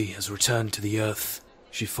Vitugazi has returned to the earth.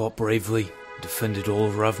 She fought bravely and defended all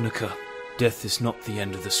of Ravnica. Death is not the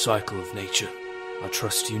end of the cycle of nature. I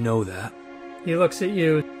trust you know that. He looks at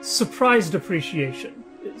you. Surprised appreciation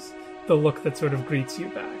is the look that sort of greets you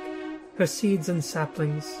back. Her seeds and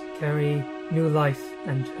saplings carry new life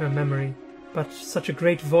and her memory, but such a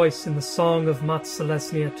great voice in the song of Mat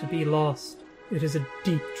Selesnya to be lost. It is a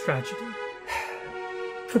deep tragedy.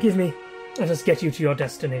 Forgive me. Let us get you to your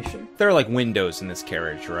destination. There are, like, windows in this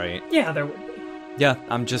carriage, right? Yeah, there would be. Yeah,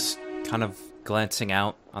 I'm just kind of glancing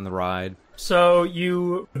out on the ride. So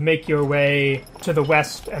you make your way to the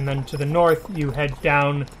west, and then to the north you head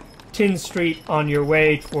down Tin Street on your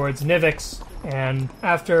way towards Nivix, and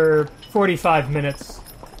after 45 minutes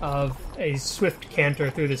of a swift canter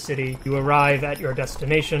through the city, you arrive at your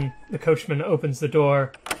destination. The coachman opens the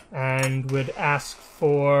door and would ask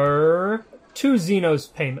for 2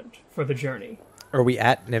 Xenos payment for the journey. Are we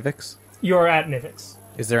at Nivix? You're at Nivix.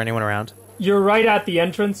 Is there anyone around? You're right at the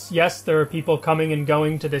entrance. Yes, there are people coming and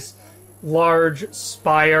going to this large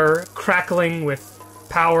spire, crackling with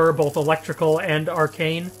power, both electrical and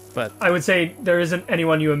arcane. But I would say there isn't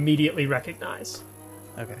anyone you immediately recognize.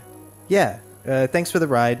 Okay. Yeah, thanks for the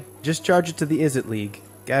ride. Just charge it to the Is It League.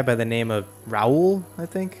 Guy by the name of Raoul, I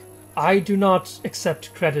think? I do not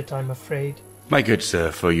accept credit, I'm afraid. My good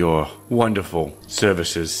sir, for your wonderful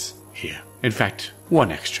services here. In fact,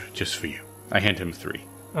 1 extra, just for you. I hand him 3.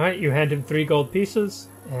 Alright, you hand him 3 gold pieces,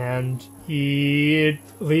 and he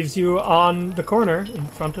leaves you on the corner in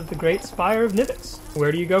front of the Great Spire of Nivix.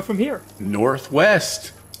 Where do you go from here?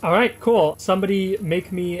 Northwest. Alright, cool. Somebody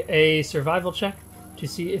make me a survival check to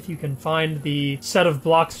see if you can find the set of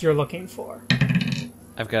blocks you're looking for.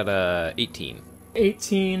 I've got 18.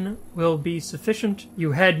 18 will be sufficient.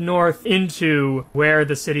 You head north into where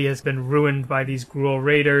the city has been ruined by these Gruul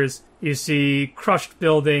raiders. You see crushed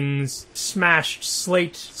buildings, smashed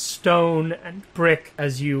slate, stone, and brick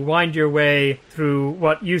as you wind your way through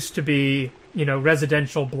what used to be,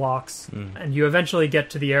 residential blocks. And you eventually get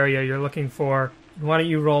to the area you're looking for. Why don't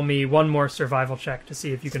you roll me one more survival check to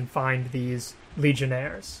see if you can find these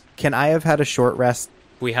legionnaires? Can I have had a short rest?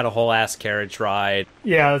 We had a whole ass carriage ride.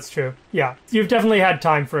 Yeah, that's true. Yeah, you've definitely had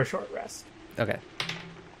time for a short rest. Okay.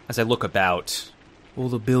 As I look about, All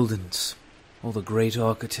the buildings, all the great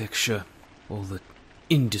architecture, all the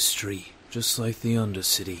industry, just like the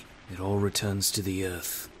Undercity, it all returns to the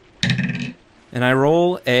earth. and I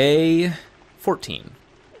roll a 14.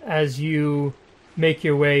 As you make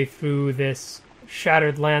your way through this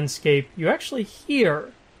shattered landscape, you actually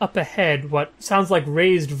hear up ahead what sounds like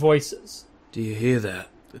raised voices. Do you hear that?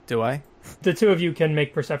 Do I? The 2 of you can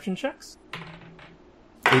make perception checks.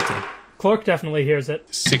 18. Klork definitely hears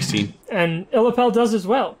it. 16. And Illipel does as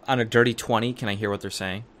well. On a dirty 20, can I hear what they're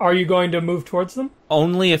saying? Are you going to move towards them?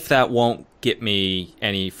 Only if that won't get me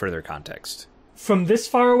any further context. From this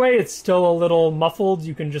far away, it's still a little muffled.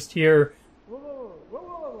 You can just hear...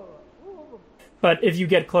 But if you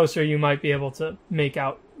get closer, you might be able to make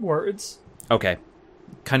out words. Okay.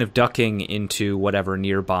 Kind of ducking into whatever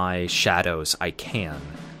nearby shadows I can.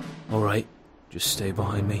 All right, just stay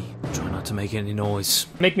behind me. Try not to make any noise.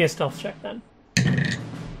 Make me a stealth check, then.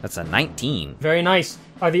 That's a 19. Very nice.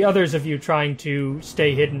 Are the others of you trying to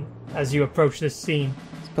stay hidden as you approach this scene?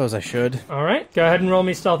 Suppose I should. All right, go ahead and roll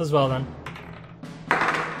me stealth as well, then.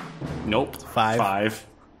 Nope. 5.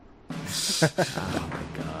 5. Oh my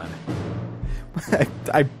god.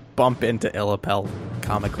 I bump into Illipel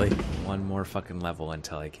comically. One more fucking level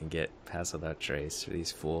until I can get pass without trace for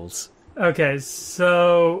these fools. Okay,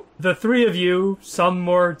 so the 3 of you, some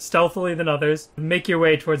more stealthily than others, make your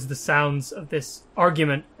way towards the sounds of this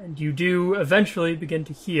argument, and you do eventually begin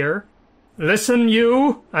to hear, "Listen,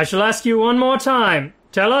 you! I shall ask you one more time.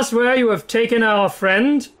 Tell us where you have taken our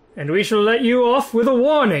friend, and we shall let you off with a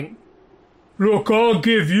warning." "Look, I'll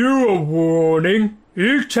give you a warning.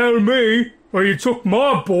 You tell me where you took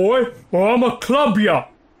my boy, or I'ma club ya."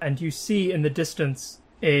 And you see in the distance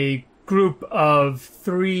a group of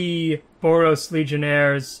 3 Boros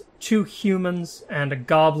legionnaires, 2 humans and a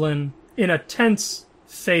goblin, in a tense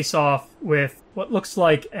face-off with what looks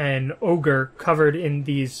like an ogre covered in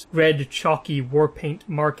these red chalky war paint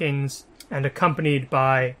markings and accompanied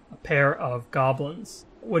by a pair of goblins.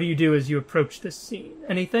 What do you do as you approach this scene?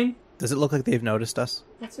 Anything? Does it look like they've noticed us?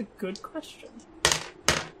 That's a good question.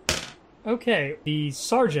 Okay, the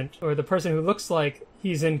sergeant, or the person who looks like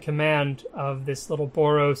he's in command of this little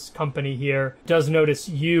Boros company here, does notice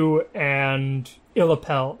you and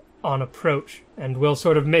Illipel on approach, and will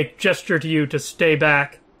sort of make gesture to you to stay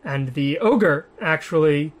back. And the ogre,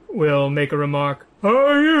 actually, will make a remark. "Hey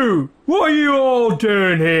you! What are you all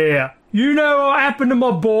doing here? You know what happened to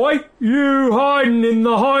my boy? You hiding in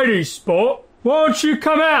the hidey spot? Why don't you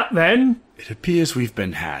come out then?" It appears we've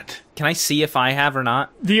been had. Can I see if I have or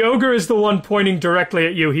not? The ogre is the one pointing directly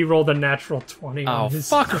at you. He rolled a natural 20 Oh, on his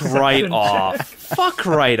fuck perception right check. off. Fuck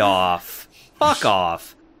right off. Fuck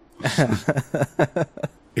off.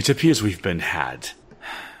 It appears we've been had.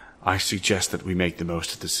 I suggest that we make the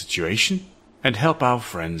most of the situation and help our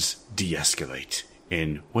friends de-escalate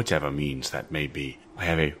in whatever means that may be. I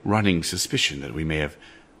have a running suspicion that we may have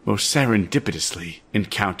most serendipitously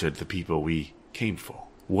encountered the people we came for.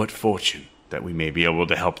 What fortune that we may be able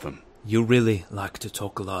to help them. You really like to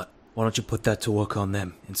talk a lot. Why don't you put that to work on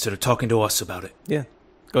them instead of talking to us about it? Yeah.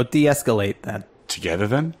 Go de-escalate that. Together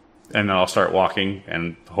then? And I'll start walking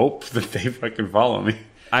and hope that they fucking follow me.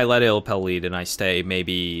 I let Illipel lead, and I stay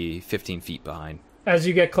maybe 15 feet behind. As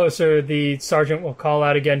you get closer, the sergeant will call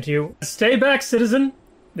out again to you. Stay back, citizen.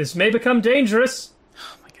 This may become dangerous.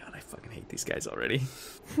 Oh my god, I fucking hate these guys already.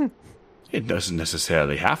 It doesn't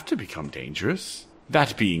necessarily have to become dangerous.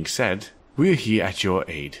 That being said, we're here at your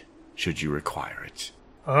aid, should you require it.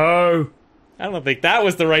 Oh. I don't think that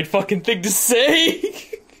was the right fucking thing to say.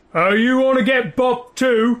 Oh, you want to get bopped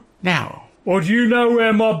too? Now, Or do you know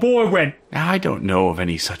where my boy went? I don't know of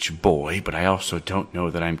any such boy, but I also don't know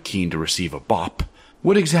that I'm keen to receive a bop.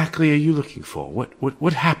 What exactly are you looking for?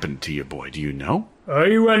 What happened to your boy, do you know?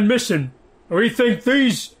 He went missing. We think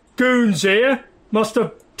these goons here must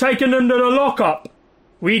have taken him to the lockup.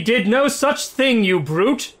 We did no such thing, you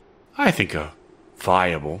brute. I think a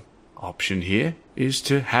viable option here is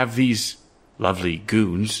to have these lovely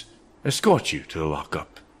goons escort you to the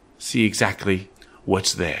lockup. See exactly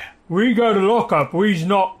what's there. We go to lockup, we's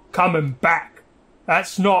not coming back.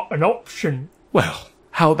 That's not an option. Well,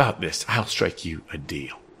 how about this? I'll strike you a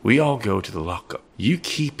deal. We all go to the lockup. You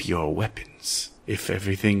keep your weapons. If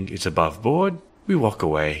everything is above board, we walk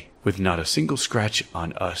away with not a single scratch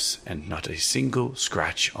on us and not a single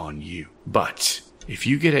scratch on you. But if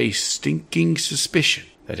you get a stinking suspicion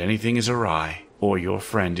that anything is awry, or your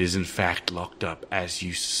friend is in fact locked up as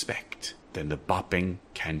you suspect, then the bopping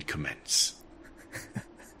can commence.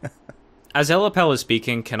 As Illipel is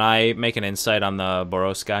speaking, can I make an insight on the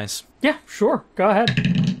Boros guys? Yeah, sure. Go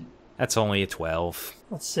ahead. That's only a 12.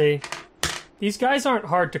 Let's see. These guys aren't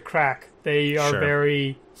hard to crack. They are Sure.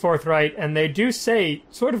 very forthright, and they do say,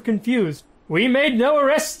 sort of confused, "We made no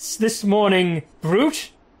arrests this morning,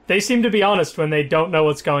 brute." They seem to be honest when they don't know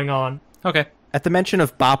what's going on. Okay. At the mention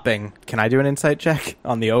of bopping, can I do an insight check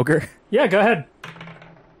on the ogre? Yeah, go ahead.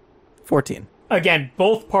 14. Again,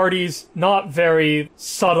 both parties, not very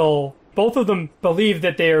subtle. Both of them believe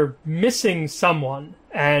that they are missing someone,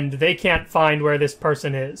 and they can't find where this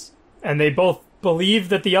person is. And they both believe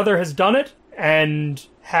that the other has done it, and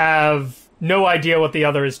have no idea what the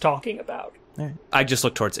other is talking about. I just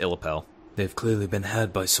look towards Illipel. They've clearly been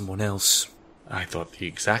had by someone else. I thought the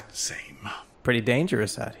exact same. Pretty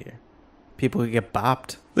dangerous out here. People could get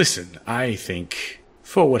bopped. Listen, I think,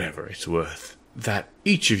 for whatever it's worth, that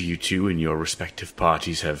each of you two in your respective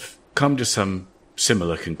parties have come to some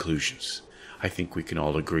similar conclusions. I think we can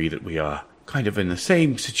all agree that we are kind of in the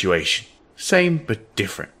same situation. Same, but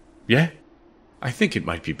different. Yeah? I think it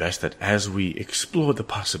might be best that as we explore the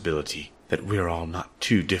possibility that we're all not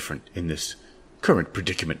too different in this current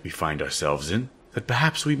predicament we find ourselves in, that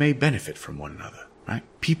perhaps we may benefit from one another, right?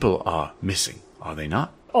 People are missing, are they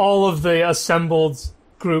not? All of the assembled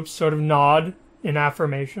groups sort of nod in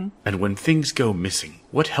affirmation. And when things go missing,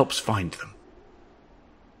 what helps find them?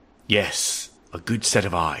 Yes, a good set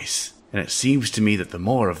of eyes. And it seems to me that the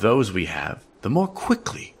more of those we have, the more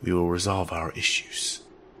quickly we will resolve our issues.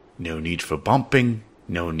 No need for bumping,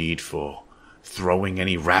 no need for throwing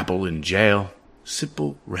any rabble in jail.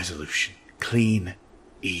 Simple resolution. Clean,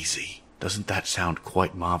 easy. Doesn't that sound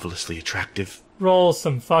quite marvelously attractive? Roll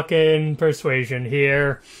some fucking persuasion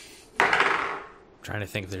here. Trying to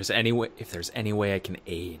think if there's any way I can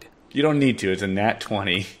aid. You don't need to. It's a nat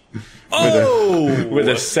 20. Oh! With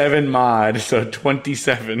a 7 mod, so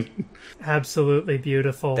 27. Absolutely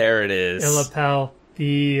beautiful. There it is. Illipel.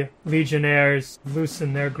 The legionnaires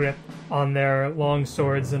loosen their grip on their long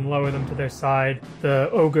swords and lower them to their side. The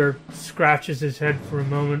ogre scratches his head for a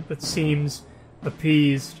moment, but seems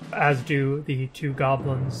appeased, as do the two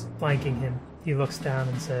goblins flanking him. He looks down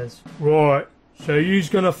and says, "Right, so you's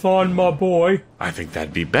gonna find my boy?" I think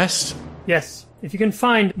that'd be best. "Yes. If you can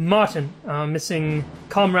find Martin, our missing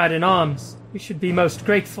comrade in arms, we should be most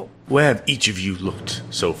grateful." Where have each of you looked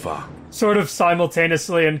so far? Sort of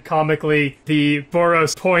simultaneously and comically, the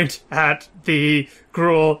Boros point at the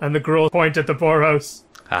Gruul, and the Gruul point at the Boros.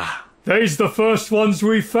 Ah, "They's the first ones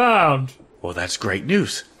we found." well, that's great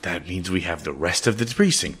news. That means we have the rest of the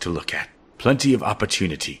precinct to look at. Plenty of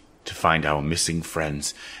opportunity to find our missing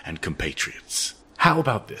friends and compatriots. How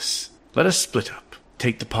about this? Let us split up.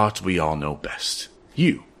 Take the parts we all know best.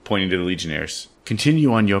 You, Pointing to the Legionnaires.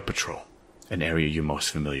 continue on your patrol, an area you're most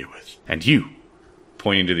familiar with. And you,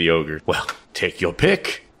 Pointing to the ogre. well, take your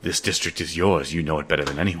pick. This district is yours. You know it better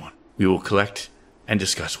than anyone. We will collect and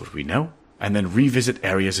discuss what we know, and then revisit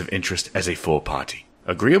areas of interest as a full party.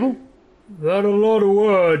 Agreeable? That a lot of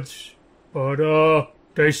words. But,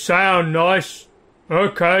 they sound nice.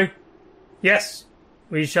 Okay. Yes,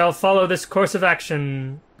 we shall follow this course of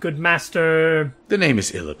action, good master. The name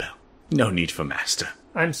is Illabel. No need for master.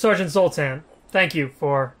 I'm Sergeant Zoltan. Thank you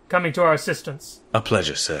for coming to our assistance. A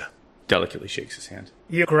pleasure, sir. Delicately shakes his hand.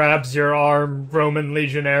 He grabs your arm, Roman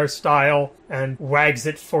Legionnaire style, and wags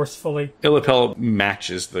it forcefully. Illapel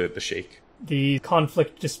matches the shake. The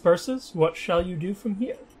conflict disperses. What shall you do from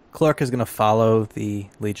here? Klork is going to follow the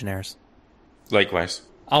Legionnaires. Likewise.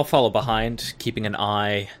 I'll follow behind, keeping an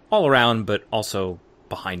eye all around, but also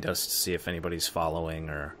behind us to see if anybody's following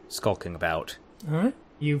or skulking about. All right.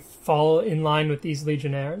 You fall in line with these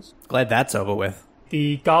Legionnaires. Glad that's over with.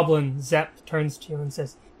 The goblin Zep turns to you and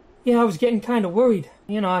says, "Yeah, I was getting kind of worried.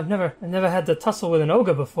 You know, I've never had to tussle with an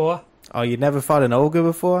ogre before." Oh, you never fought an ogre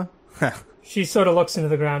before? She sort of looks into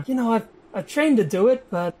the ground. "You know, I've trained to do it,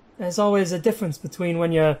 but there's always a difference between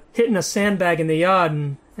when you're hitting a sandbag in the yard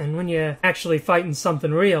and when you're actually fighting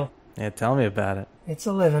something real. Yeah, tell me about it. It's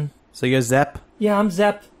a living." So you're Zep? "Yeah, I'm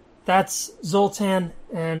Zep. That's Zoltan,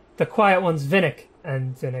 and the quiet one's Vinnick."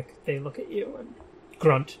 And Vinnick, they look at you and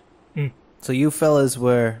grunt. So you fellas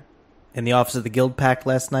were in the office of the Guildpact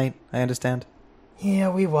last night, I understand? "Yeah,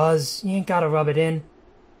 we was. You ain't gotta rub it in."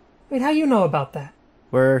 "Wait, how you know about that?"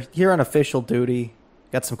 We're here on official duty.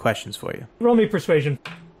 Got some questions for you. Roll me persuasion.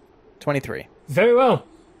 23. Very well.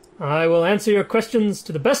 I will answer your questions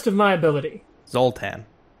to the best of my ability. Zoltan,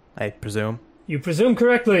 I presume. You presume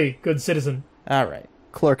correctly, good citizen. Alright.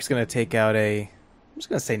 Klork's gonna take out I'm just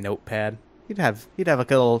gonna say notepad. He'd have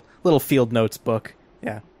like a little field notes book.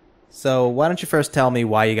 Yeah. So why don't you first tell me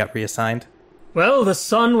why you got reassigned? Well, the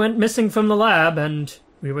sun went missing from the lab, and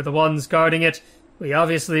we were the ones guarding it. We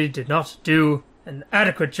obviously did not do an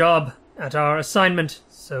adequate job at our assignment,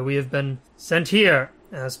 so we have been sent here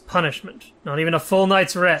as punishment. Not even a full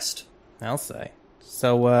night's rest. I'll say.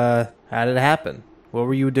 So, how did it happen? What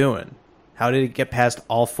were you doing? How did it get past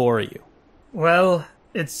all four of you? Well,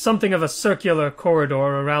 it's something of a circular corridor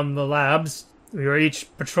around the labs. We were each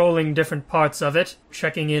patrolling different parts of it,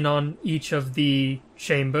 checking in on each of the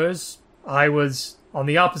chambers. I was on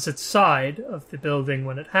the opposite side of the building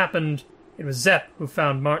when it happened. It was Zep who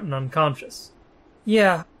found Martin unconscious.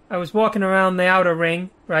 Yeah, I was walking around the outer ring,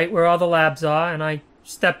 right where all the labs are, and I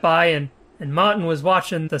stepped by and Martin was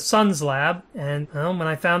watching the sun's lab, and well, when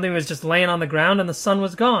I found him, he was just laying on the ground and the sun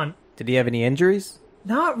was gone. Did he have any injuries?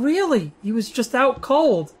 Not really. He was just out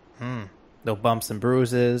cold. No bumps and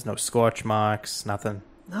bruises, no scorch marks, nothing?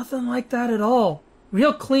 Nothing like that at all.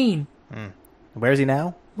 Real clean. Where's he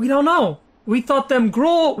now? We don't know. We thought them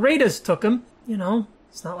Gruul raiders took him. You know,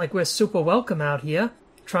 it's not like we're super welcome out here,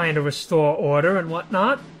 trying to restore order and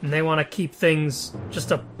whatnot, and they want to keep things just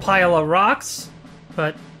a pile of rocks.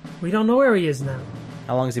 But we don't know where he is now.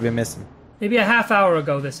 How long has he been missing? Maybe a half hour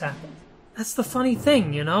ago this happened. That's the funny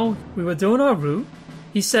thing, you know? We were doing our route.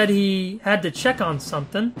 He said he had to check on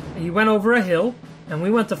something. He went over a hill, and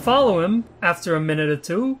we went to follow him after a minute or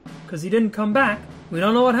two, because he didn't come back. We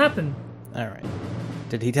don't know what happened. Alright.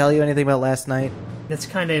 Did he tell you anything about last night? It's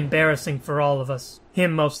kind of embarrassing for all of us.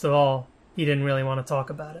 Him most of all. He didn't really want to talk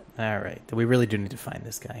about it. Alright, we really do need to find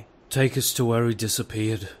this guy. Take us to where he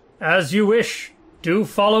disappeared. As you wish. Do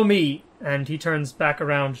follow me. And he turns back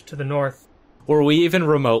around to the north. Were we even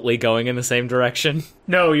remotely going in the same direction?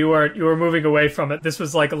 No, you weren't. You were moving away from it. This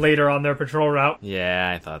was like later on their patrol route.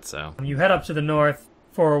 Yeah, I thought so. You head up to the north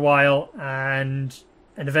for a while, and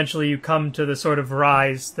eventually you come to the sort of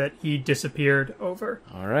rise that he disappeared over.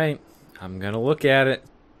 All right, I'm gonna look at it.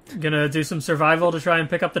 Gonna do some survival to try and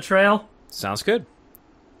pick up the trail? Sounds good.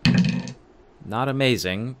 Not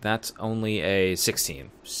amazing. That's only a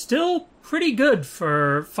 16. Still pretty good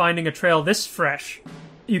for finding a trail this fresh.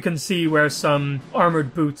 You can see where some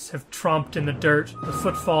armored boots have tromped in the dirt. The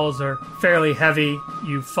footfalls are fairly heavy.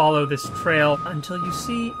 You follow this trail until you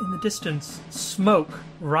see in the distance smoke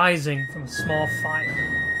rising from a small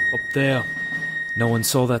fire. Up there. No one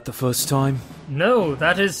saw that the first time? No,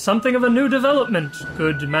 that is something of a new development,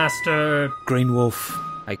 good master. Green Wolf.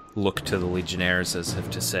 I look to the Legionnaires as if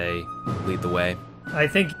to say, lead the way. I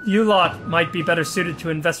think you lot might be better suited to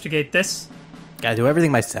investigate this. Gotta do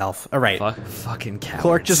everything myself. Alright. Fucking cowards.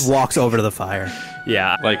 Klork just walks over to the fire.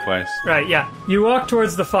 Yeah. Likewise. Right, yeah. You walk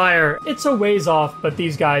towards the fire. It's a ways off, but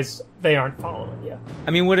these guys, they aren't following you.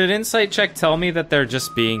 I mean, would an insight check tell me that they're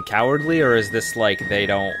just being cowardly, or is this like they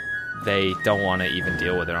don't want to even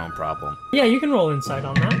deal with their own problem? Yeah, you can roll insight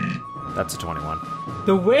on that. That's a 21.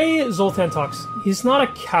 The way Zoltan talks, he's not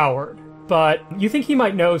a coward, but you think he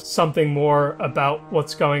might know something more about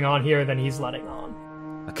what's going on here than he's letting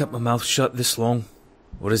on. I kept my mouth shut this long.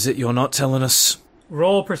 What is it you're not telling us?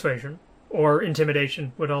 Roll persuasion. or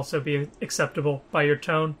intimidation would also be acceptable by your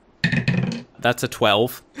tone. That's a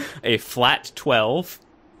 12. A flat 12.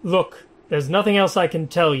 Look, there's nothing else I can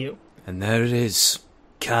tell you. And there it is.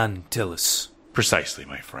 Can tell us. Precisely,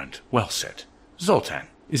 my friend. Well said. Zoltan,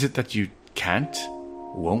 is it that you can't,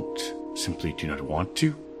 won't, simply do not want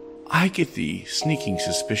to? I get the sneaking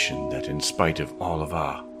suspicion that in spite of all of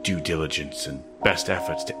our due diligence and best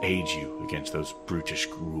efforts to aid you against those brutish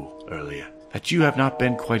gruel earlier, that you have not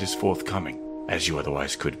been quite as forthcoming as you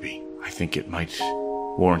otherwise could be. I think it might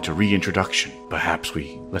warrant a reintroduction. Perhaps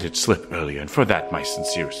we let it slip earlier, and for that my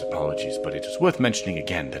sincerest apologies, but it is worth mentioning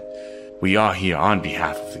again that we are here on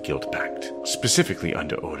behalf of the Guildpact, specifically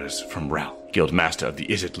under orders from Ral, Guildmaster of the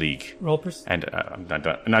Izzet League. Roll percent. And I'm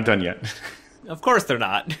not done yet. Of course they're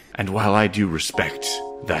not. And while I do respect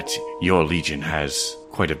that your legion has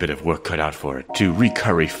quite a bit of work cut out for it to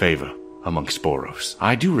recurry favor amongst Boros,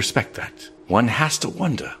 I do respect that. One has to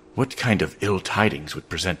wonder what kind of ill tidings would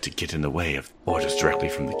present to get in the way of orders directly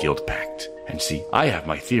from the Guildpact. And see, I have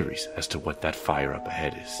my theories as to what that fire up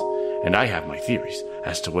ahead is. And I have my theories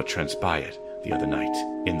as to what transpired the other night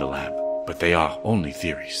in the lab. But they are only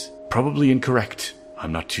theories. Probably incorrect.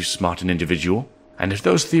 I'm not too smart an individual. And if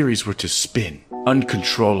those theories were to spin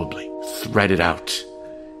uncontrollably, threaded out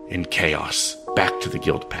in chaos back to the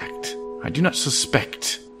Guildpact, I do not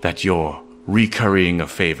suspect that your recurrying a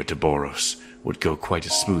favor to Boros would go quite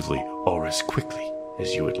as smoothly or as quickly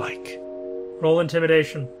as you would like. Roll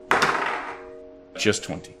intimidation. Just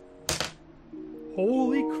 20.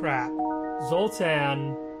 Holy crap.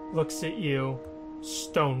 Zoltan looks at you,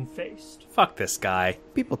 stone-faced. Fuck this guy.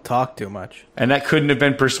 People talk too much. And that couldn't have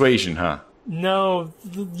been persuasion, huh? No,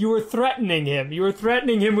 you were threatening him. You were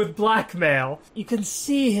threatening him with blackmail. You can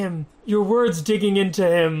see him, your words digging into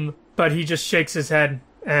him, but he just shakes his head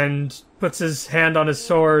and puts his hand on his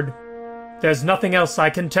sword. There's nothing else I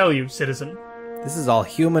can tell you, citizen. This is all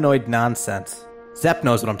humanoid nonsense. Zep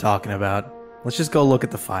knows what I'm talking about. Let's just go look at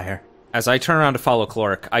the fire. As I turn around to follow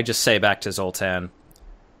Klork, I just say back to Zoltan,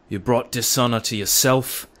 You brought dishonor to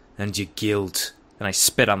yourself and your guild. and I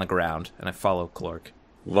spit on the ground, and I follow Klork.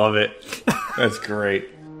 Love it. That's great.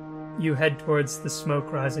 You head towards the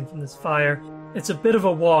smoke rising from this fire. It's a bit of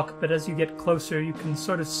a walk, but as you get closer, you can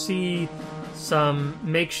sort of see some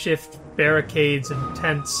makeshift barricades and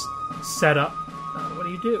tents set up. What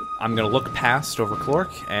do? I'm going to look past over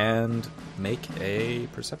Klork and make a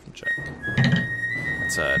perception check.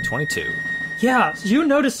 That's a 22. Yeah, you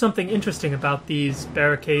notice something interesting about these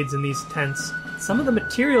barricades and these tents. Some of the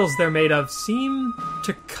materials they're made of seem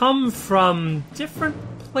to come from different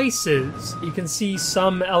places. You can see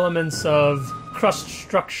some elements of crust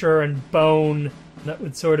structure and bone that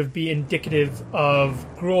would sort of be indicative of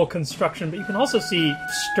gruel construction, but you can also see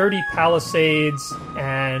sturdy palisades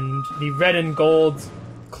and the red and gold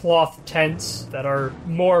cloth tents that are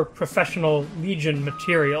more professional Legion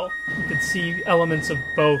material. You can see elements of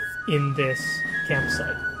both in this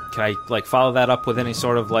campsite. Can I, follow that up with any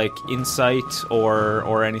sort of, insight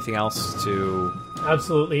or anything else to...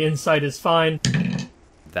 Absolutely, insight is fine.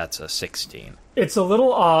 That's a 16. It's a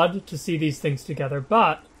little odd to see these things together,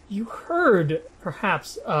 but you heard,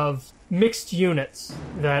 perhaps, of mixed units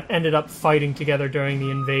that ended up fighting together during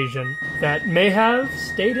the invasion that may have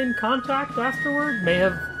stayed in contact afterward, may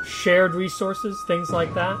have shared resources, things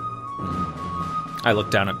like that. I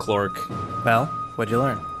look down at Klork. Well, what'd you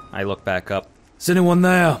learn? I look back up. Is anyone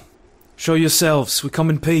there? Show yourselves, we come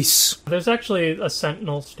in peace. There's actually a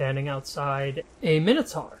sentinel standing outside a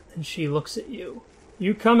Minotaur, and she looks at you.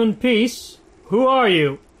 You come in peace? Who are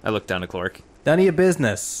you? I look down at Klork. None of your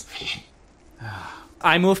business.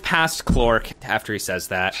 I move past Klork after he says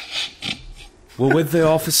that. We're with the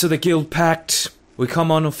office of the Guildpact. We come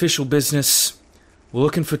on official business. We're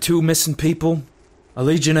looking for 2 missing people. A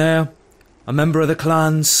legionnaire, a member of the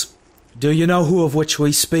clans. Do you know who of which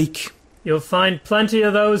we speak? You'll find plenty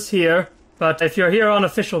of those here, but if you're here on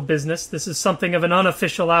official business, this is something of an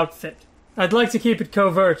unofficial outfit. I'd like to keep it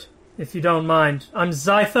covert, if you don't mind. I'm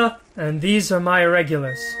Zytha, and these are my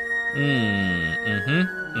irregulars.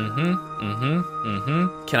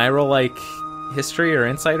 Can I roll, history or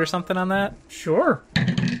insight or something on that? Sure.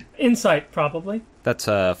 Insight, probably. That's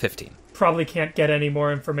 15. Probably can't get any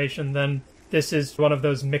more information than this is one of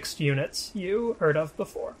those mixed units you heard of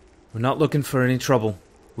before. We're not looking for any trouble.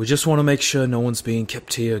 We just want to make sure no one's being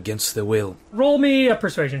kept here against their will. Roll me a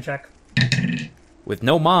persuasion check. With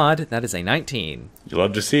no mod, that is a 19. You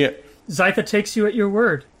love to see it. Zytha takes you at your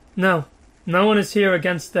word. No one is here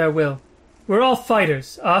against their will. We're all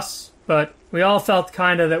fighters, us, but we all felt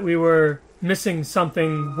kinda that we were missing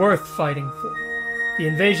something worth fighting for. The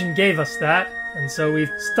invasion gave us that, and so we've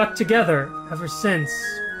stuck together ever since.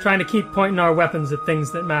 trying to keep pointing our weapons at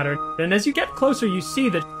things that matter. And as you get closer, you see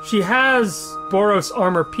that she has Boros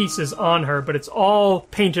armor pieces on her, but it's all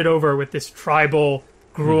painted over with this tribal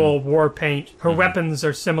gruel war paint. Her weapons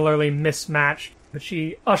are similarly mismatched, but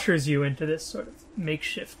she ushers you into this sort of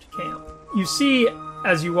makeshift camp. You see,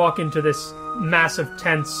 as you walk into this massive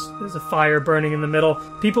tents, there's a fire burning in the middle.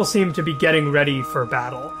 People seem to be getting ready for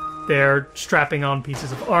battle. They're strapping on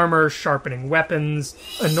pieces of armor, sharpening weapons,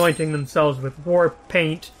 anointing themselves with war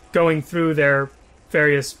paint, going through their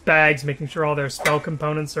various bags, making sure all their spell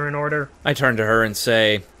components are in order. I turn to her and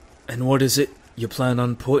say, And what is it you plan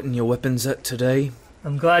on putting your weapons at today?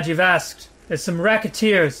 I'm glad you've asked. There's some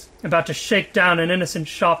racketeers about to shake down an innocent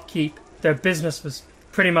shopkeep. Their business was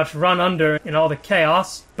pretty much run under in all the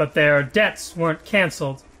chaos, but their debts weren't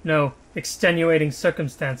cancelled. No extenuating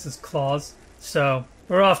circumstances clause. So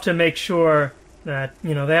we're off to make sure that,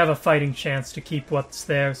 they have a fighting chance to keep what's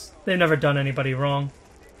theirs. They've never done anybody wrong.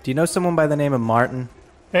 Do you know someone by the name of Martin?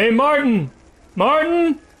 Hey, Martin!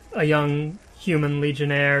 Martin! A young human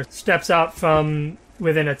legionnaire steps out from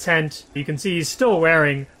within a tent. You can see he's still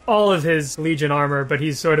wearing all of his legion armor, but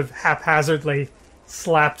he's sort of haphazardly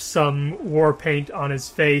slapped some war paint on his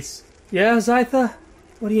face. Yeah, Zytha?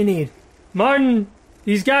 What do you need? Martin,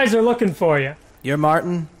 these guys are looking for you. You're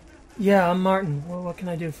Martin? Yeah, I'm Martin. Well, what can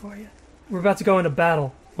I do for you? We're about to go into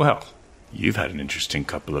battle. Well, you've had an interesting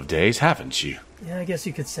couple of days, haven't you? Yeah, I guess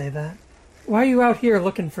you could say that. Why are you out here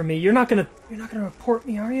looking for me? You're not gonna report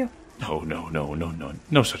me, are you?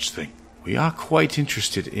 No such thing. We are quite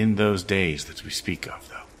interested in those days that we speak of,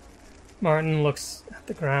 though. Martin looks at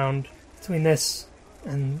the ground. Between this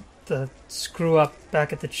and the screw-up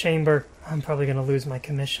back at the chamber, I'm probably going to lose my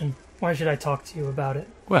commission. Why should I talk to you about it?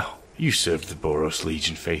 Well, you served the Boros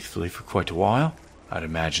Legion faithfully for quite a while. I'd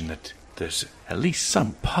imagine that there's at least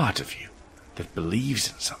some part of you that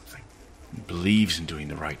believes in something, believes in doing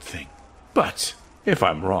the right thing. But if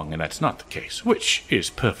I'm wrong and that's not the case, which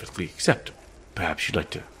is perfectly acceptable, perhaps you'd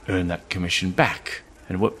like to earn that commission back.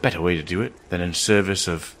 And what better way to do it than in service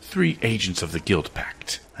of 3 agents of the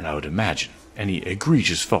Guildpact? And I would imagine any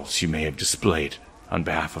egregious faults you may have displayed on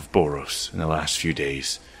behalf of Boros in the last few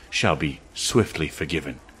days shall be swiftly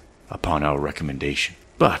forgiven upon our recommendation.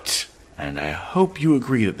 But, and I hope you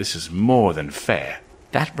agree that this is more than fair,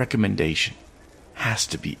 that recommendation has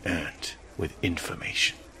to be earned with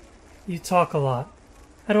information. You talk a lot.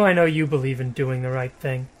 How do I know you believe in doing the right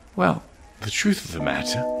thing? Well, the truth of the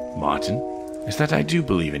matter, Martin, is that I do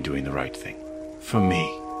believe in doing the right thing. For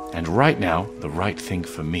me. And right now, the right thing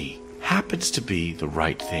for me happens to be the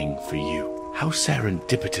right thing for you. How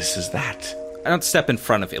serendipitous is that? I don't step in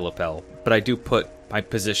front of Illipel, but I do put my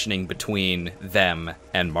positioning between them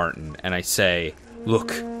and Martin, and I say, Look,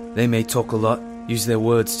 they may talk a lot, use their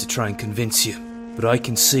words to try and convince you, but I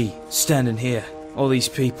can see, standing here, all these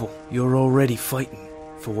people, you're already fighting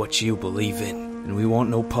for what you believe in, and we want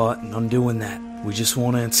no part in undoing that. We just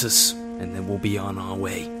want answers, and then we'll be on our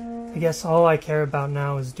way. I guess all I care about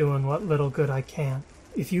now is doing what little good I can.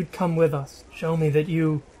 If you'd come with us, show me that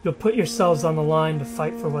you'll put yourselves on the line to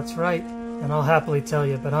fight for what's right, and I'll happily tell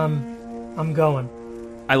you, but I'm going.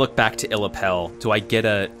 I look back to Illipel. Do I get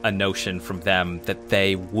a notion from them that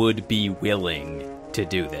they would be willing to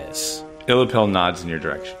do this? Illipel nods in your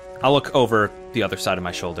direction. I'll look over the other side of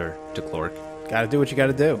my shoulder to Klork. Gotta do what you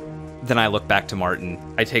gotta do. Then I look back to Martin.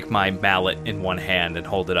 I take my mallet in one hand and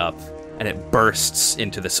hold it up, and it bursts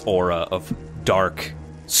into this aura of dark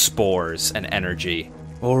spores and energy.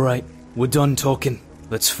 All right, we're done talking.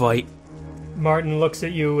 Let's fight. Martin looks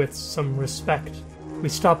at you with some respect. We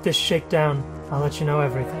stop this shakedown, I'll let you know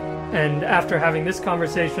everything. And after having this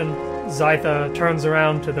conversation, Zytha turns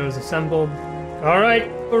around to those assembled. All right,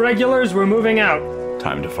 regulars, we're moving out.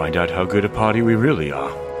 Time to find out how good a party we really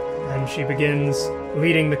are. And she begins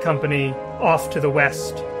leading the company off to the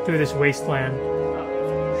west through this wasteland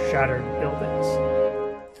of shattered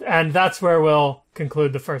buildings. And that's where we'll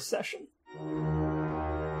conclude the first session.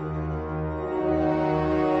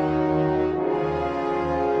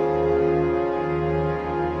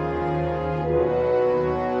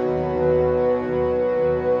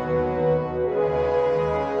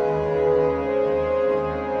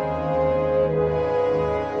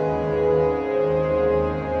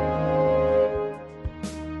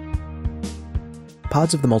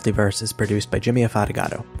 Pods of the Multiverse is produced by Jimmy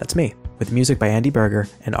Affatigato, that's me, with music by Andy Berger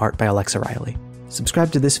and art by Alexa Riley.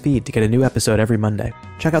 Subscribe to this feed to get a new episode every Monday.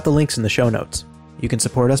 Check out the links in the show notes. You can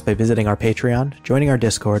support us by visiting our Patreon, joining our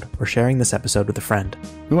Discord, or sharing this episode with a friend.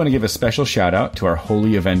 We want to give a special shout out to our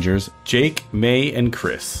Holy Avengers, Jake, May, and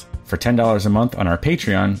Chris. For $10 a month on our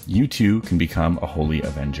Patreon, you too can become a Holy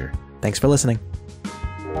Avenger. Thanks for listening.